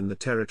slavery in the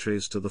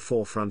territories to the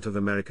forefront of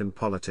American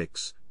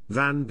politics,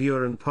 Van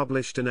Buren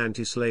published an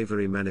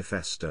anti-slavery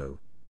manifesto.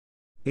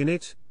 In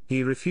it,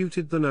 he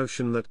refuted the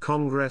notion that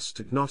Congress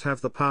did not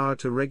have the power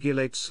to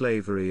regulate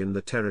slavery in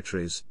the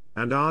territories,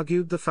 and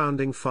argued the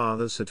Founding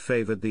Fathers had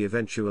favored the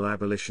eventual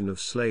abolition of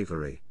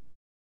slavery.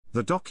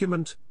 The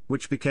document,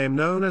 which became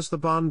known as the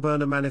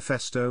Barn-Burner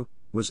Manifesto,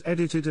 was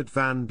edited at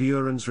Van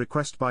Buren's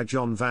request by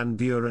John Van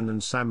Buren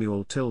and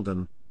Samuel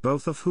Tilden,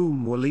 both of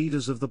whom were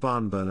leaders of the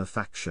Barn-Burner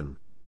faction.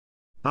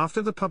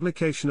 After the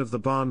publication of the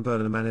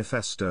Barn-Burner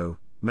Manifesto,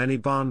 many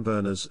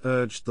barn-burners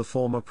urged the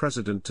former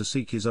president to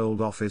seek his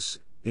old office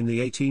in the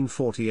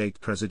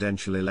 1848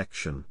 presidential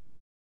election.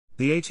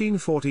 The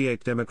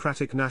 1848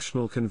 Democratic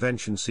National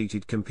Convention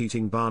seated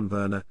competing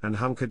barn-burner and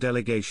hunker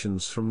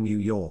delegations from New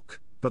York,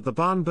 but the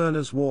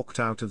barn-burners walked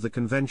out of the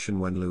convention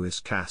when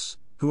Lewis Cass,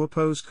 who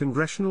opposed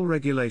congressional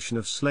regulation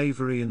of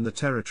slavery in the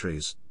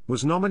territories,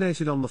 was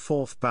nominated on the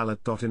fourth ballot.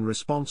 In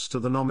response to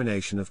the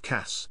nomination of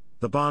Cass,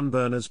 the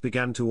barn-burners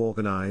began to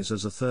organize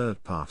as a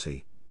third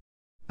party.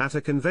 At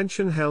a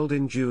convention held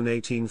in June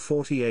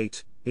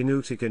 1848, in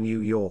Utica, New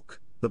York,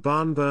 the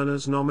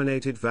barn-burners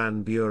nominated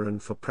Van Buren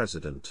for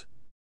president.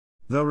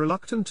 Though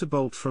reluctant to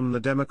bolt from the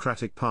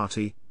Democratic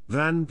Party,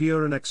 Van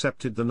Buren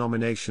accepted the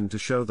nomination to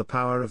show the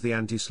power of the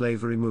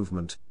anti-slavery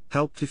movement,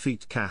 help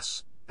defeat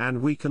Cass,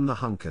 and weaken the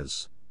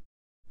hunkers.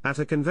 At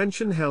a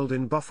convention held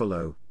in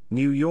Buffalo,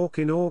 New York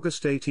in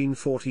August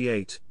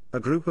 1848, a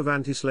group of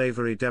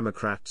anti-slavery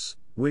Democrats,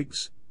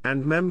 Whigs,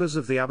 and members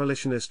of the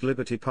Abolitionist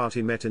Liberty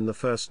Party met in the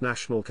first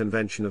national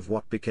convention of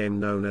what became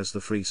known as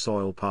the Free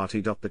Soil Party.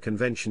 The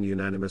convention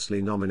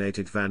unanimously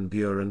nominated Van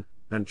Buren,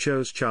 and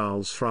chose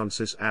Charles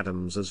Francis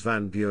Adams as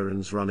Van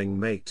Buren's running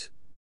mate.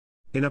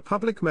 In a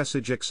public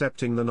message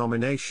accepting the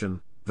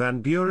nomination,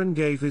 Van Buren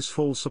gave his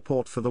full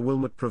support for the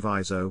Wilmot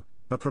Proviso,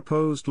 a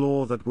proposed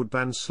law that would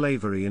ban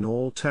slavery in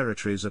all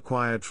territories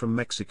acquired from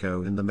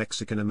Mexico in the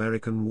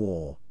Mexican-American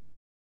War.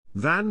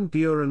 Van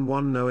Buren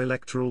won no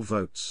electoral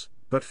votes,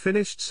 but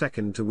finished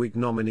second to Whig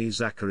nominee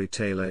Zachary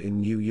Taylor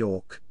in New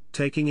York,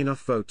 taking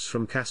enough votes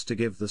from Cass to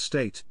give the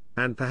state,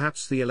 and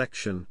perhaps the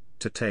election,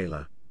 to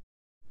Taylor.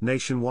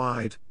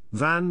 Nationwide,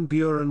 Van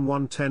Buren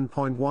won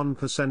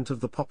 10.1% of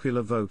the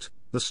popular vote,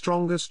 the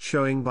strongest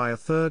showing by a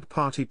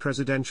third-party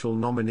presidential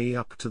nominee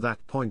up to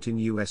that point in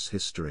U.S.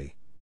 history.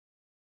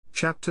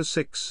 Chapter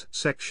 6,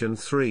 Section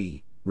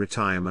 3,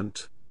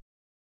 Retirement.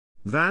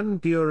 Van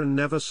Buren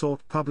never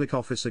sought public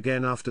office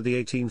again after the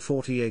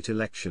 1848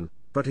 election,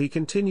 but he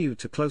continued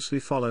to closely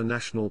follow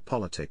national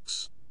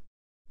politics.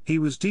 He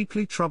was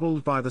deeply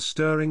troubled by the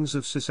stirrings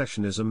of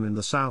secessionism in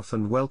the South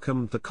and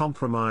welcomed the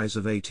Compromise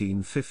of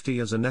 1850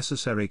 as a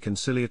necessary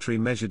conciliatory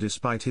measure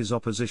despite his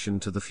opposition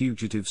to the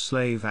Fugitive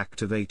Slave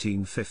Act of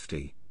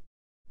 1850.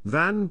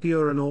 Van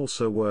Buren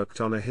also worked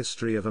on a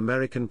history of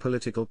American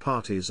political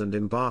parties and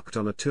embarked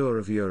on a tour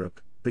of Europe,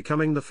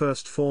 becoming the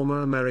first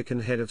former American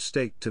head of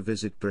state to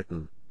visit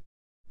Britain.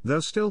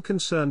 Though still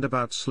concerned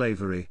about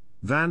slavery,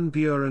 Van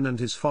Buren and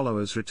his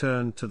followers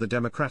returned to the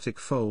Democratic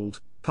fold,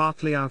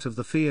 partly out of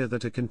the fear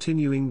that a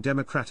continuing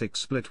Democratic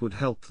split would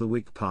help the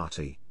Whig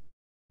Party.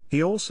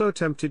 He also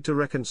attempted to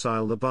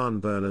reconcile the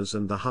barn-burners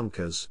and the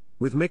hunkers,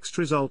 with mixed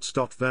results.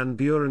 Van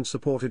Buren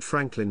supported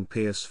Franklin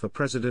Pierce for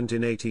president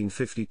in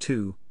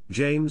 1852,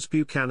 James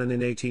Buchanan in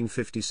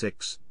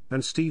 1856,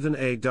 and Stephen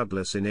A.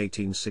 Douglas in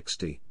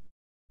 1860.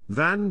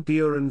 Van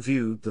Buren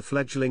viewed the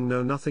fledgling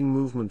Know-Nothing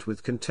movement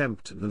with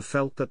contempt and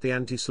felt that the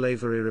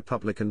anti-slavery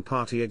Republican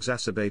Party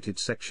exacerbated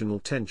sectional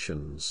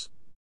tensions.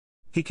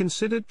 He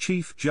considered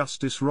Chief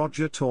Justice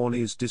Roger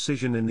Taney's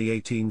decision in the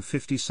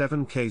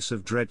 1857 case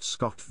of Dred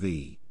Scott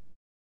v.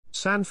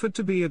 Sanford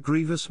to be a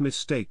grievous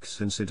mistake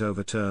since it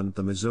overturned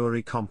the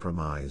Missouri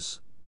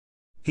Compromise.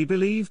 He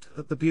believed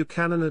that the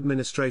Buchanan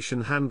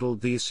administration handled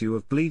the issue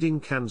of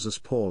bleeding Kansas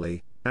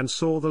poorly, and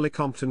saw the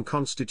Lecompton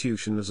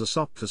Constitution as a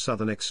sop to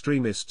Southern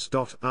extremists.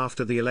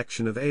 After the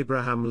election of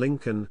Abraham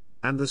Lincoln,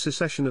 and the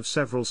secession of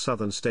several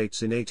Southern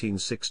states in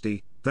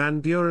 1860, Van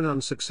Buren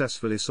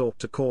unsuccessfully sought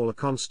to call a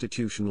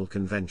constitutional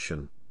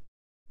convention.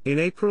 In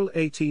April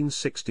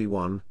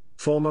 1861,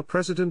 former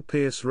President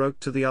Pierce wrote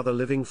to the other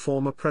living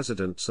former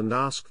presidents and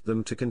asked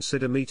them to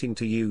consider meeting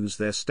to use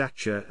their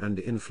stature and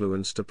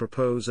influence to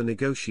propose a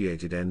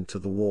negotiated end to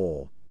the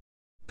war.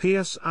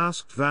 Pierce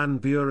asked Van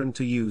Buren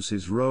to use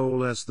his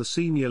role as the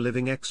senior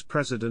living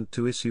ex-president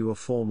to issue a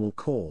formal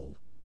call.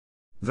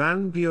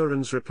 Van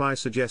Buren's reply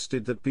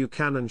suggested that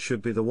Buchanan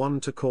should be the one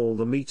to call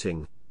the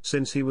meeting,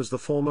 since he was the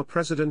former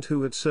president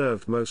who had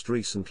served most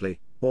recently,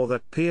 or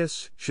that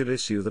Pierce should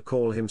issue the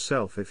call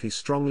himself if he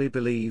strongly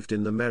believed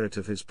in the merit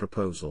of his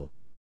proposal.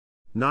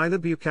 Neither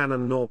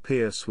Buchanan nor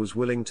Pierce was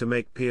willing to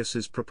make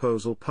Pierce's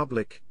proposal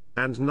public,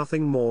 and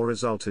nothing more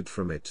resulted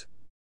from it.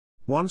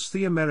 Once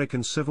the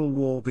American Civil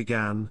War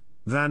began,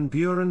 Van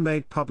Buren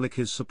made public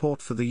his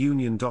support for the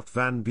Union.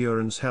 Van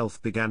Buren's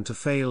health began to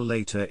fail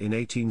later in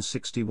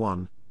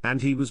 1861,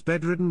 and he was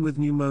bedridden with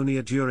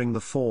pneumonia during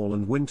the fall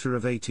and winter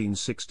of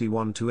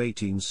 1861 to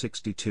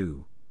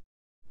 1862.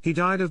 He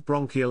died of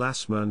bronchial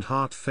asthma and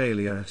heart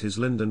failure at his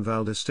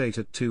Lindenveld estate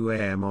at 2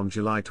 a.m. on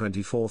July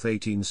 24,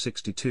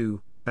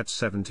 1862, at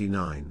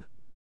 79.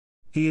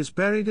 He is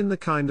buried in the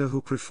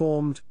Kinderhook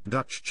Reformed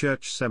Dutch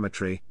Church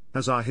Cemetery,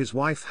 as are his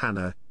wife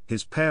Hannah,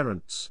 his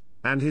parents,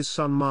 and his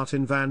son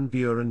Maarten Van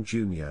Buren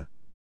Jr.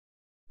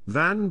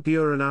 Van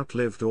Buren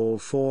outlived all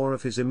four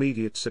of his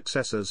immediate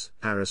successors,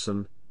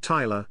 Harrison,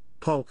 Tyler,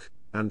 Polk,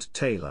 and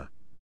Taylor.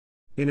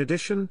 In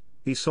addition,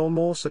 he saw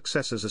more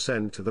successors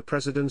ascend to the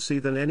presidency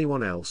than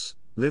anyone else,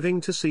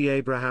 living to see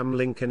Abraham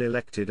Lincoln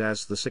elected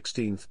as the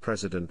 16th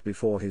president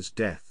before his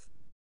death.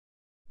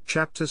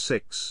 Chapter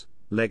 6,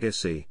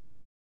 Legacy.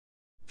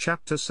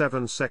 Chapter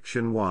 7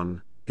 Section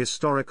 1,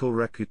 Historical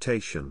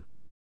Reputation.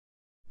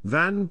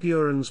 Van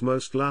Buren's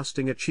most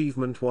lasting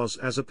achievement was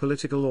as a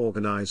political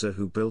organizer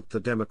who built the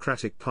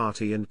Democratic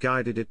Party and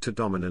guided it to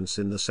dominance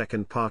in the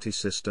second-party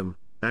system,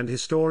 and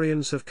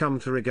historians have come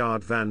to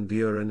regard Van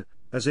Buren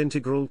as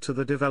integral to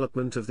the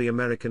development of the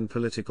American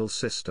political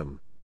system.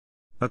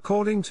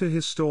 According to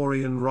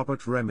historian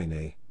Robert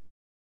Remini,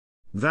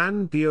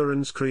 Van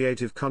Buren's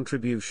creative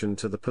contribution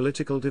to the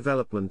political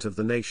development of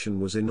the nation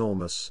was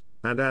enormous,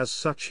 and as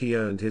such he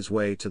earned his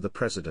way to the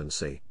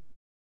presidency.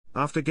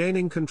 After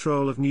gaining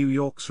control of New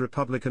York's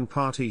Republican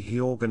Party, he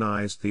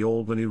organized the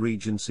Albany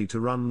Regency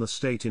to run the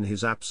state in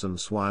his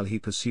absence while he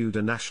pursued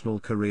a national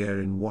career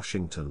in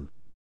Washington.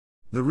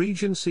 The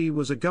Regency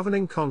was a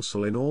governing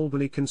council in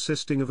Albany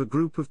consisting of a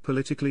group of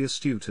politically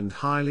astute and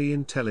highly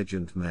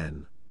intelligent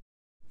men.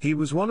 He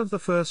was one of the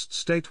first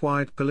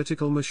statewide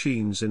political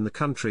machines in the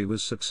country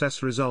whose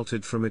success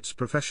resulted from its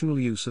professional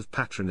use of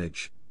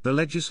patronage, the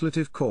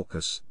legislative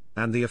caucus,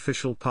 and the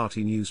official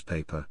party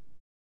newspaper.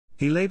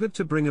 He labored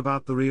to bring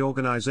about the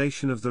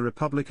reorganization of the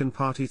Republican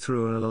Party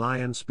through an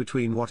alliance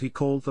between what he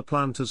called the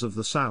planters of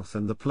the South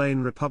and the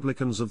plain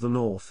Republicans of the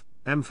North,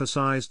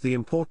 emphasized the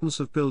importance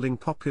of building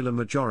popular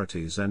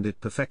majorities, and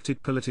it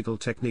perfected political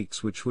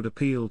techniques which would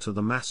appeal to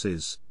the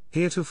masses.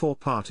 Heretofore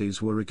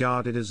parties were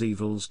regarded as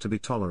evils to be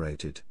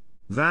tolerated.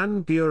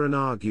 Van Buren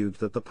argued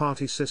that the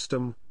party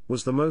system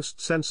was the most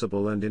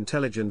sensible and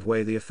intelligent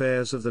way the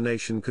affairs of the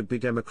nation could be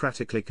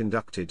democratically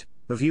conducted,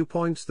 a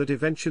viewpoint that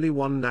eventually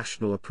won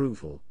national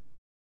approval.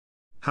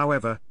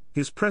 However,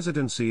 his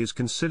presidency is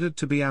considered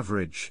to be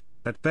average,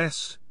 at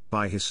best,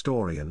 by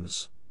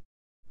historians.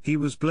 He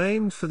was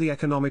blamed for the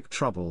economic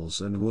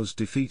troubles and was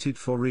defeated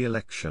for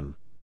re-election.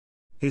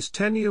 His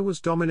tenure was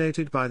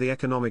dominated by the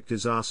economic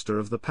disaster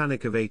of the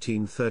Panic of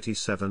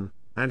 1837,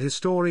 and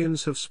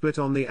historians have split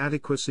on the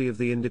adequacy of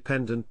the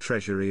independent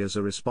treasury as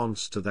a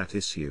response to that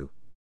issue.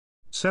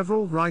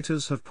 Several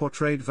writers have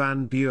portrayed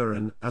Van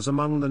Buren as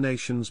among the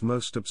nation's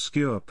most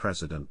obscure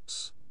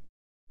presidents.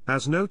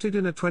 As noted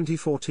in a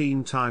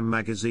 2014 Time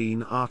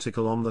magazine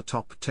article on the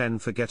top 10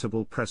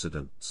 forgettable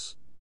presidents.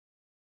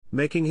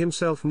 Making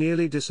himself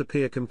nearly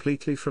disappear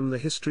completely from the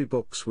history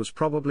books was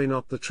probably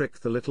not the trick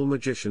the little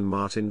magician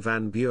Maarten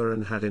Van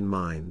Buren had in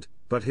mind,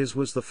 but his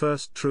was the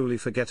first truly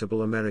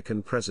forgettable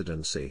American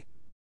presidency.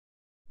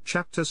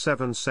 Chapter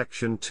 7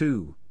 Section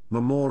 2,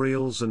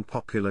 Memorials and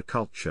Popular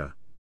Culture.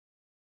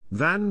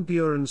 Van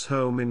Buren's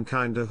home in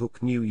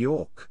Kinderhook, New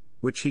York,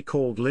 which he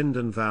called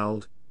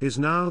Lindenwald, is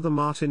now the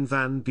Maarten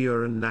Van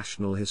Buren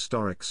National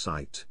Historic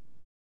Site.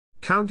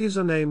 Counties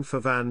are named for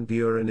Van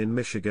Buren in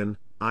Michigan,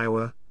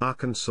 Iowa,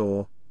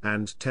 Arkansas,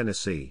 and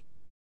Tennessee.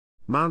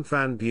 Mount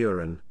Van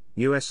Buren,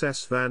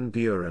 USS Van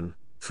Buren,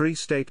 3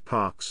 state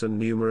parks and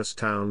numerous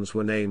towns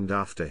were named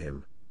after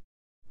him.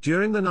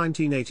 During the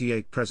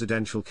 1988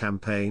 presidential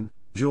campaign,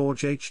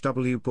 George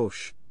H.W.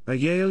 Bush, a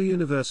Yale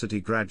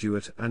University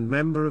graduate and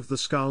member of the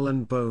Skull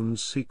and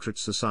Bones Secret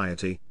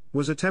Society,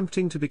 was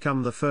attempting to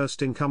become the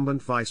first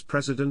incumbent vice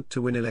president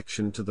to win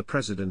election to the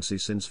presidency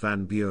since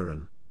Van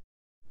Buren.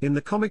 In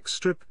the comic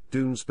strip,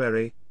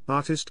 Doonesbury,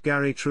 artist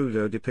Gary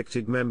Trudeau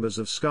depicted members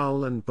of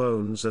Skull and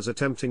Bones as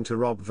attempting to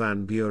rob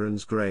Van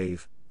Buren's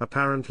grave,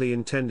 apparently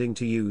intending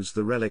to use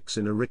the relics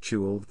in a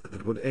ritual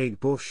that would aid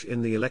Bush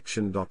in the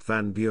election.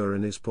 Van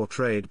Buren is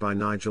portrayed by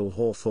Nigel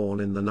Hawthorne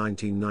in the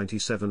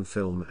 1997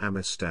 film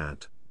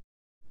Amistad.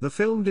 The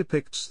film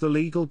depicts the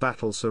legal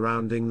battle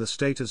surrounding the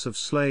status of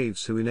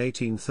slaves who in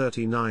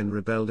 1839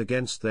 rebelled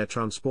against their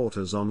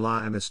transporters on La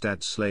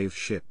Amistad slave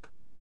ship.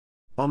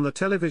 On the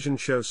television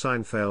show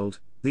Seinfeld,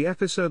 the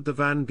episode The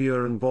Van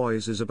Buren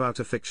Boys is about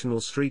a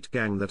fictional street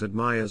gang that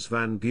admires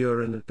Van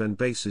Buren and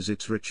bases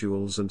its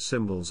rituals and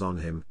symbols on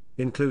him,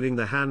 including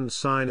the hand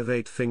sign of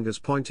 8 fingers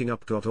pointing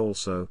up.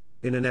 Also,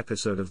 in an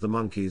episode of The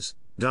Monkees,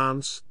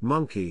 Dance,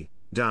 Monkey,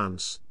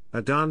 Dance,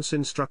 a dance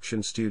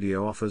instruction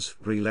studio offers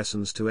free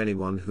lessons to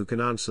anyone who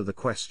can answer the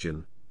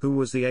question, who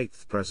was the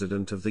 8th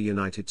President of the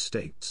United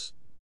States?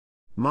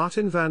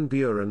 Maarten Van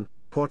Buren,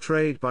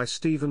 portrayed by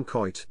Stephen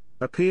Coit,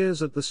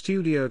 appears at the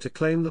studio to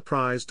claim the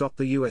prize.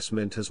 The U.S.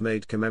 Mint has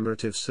made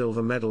commemorative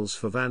silver medals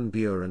for Van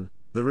Buren.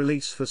 The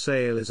release for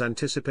sale is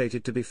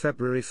anticipated to be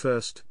February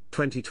 1,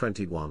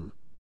 2021.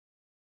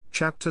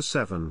 Chapter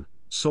 7,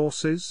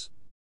 Sources.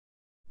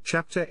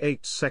 Chapter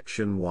 8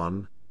 Section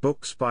 1,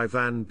 Books by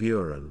Van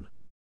Buren.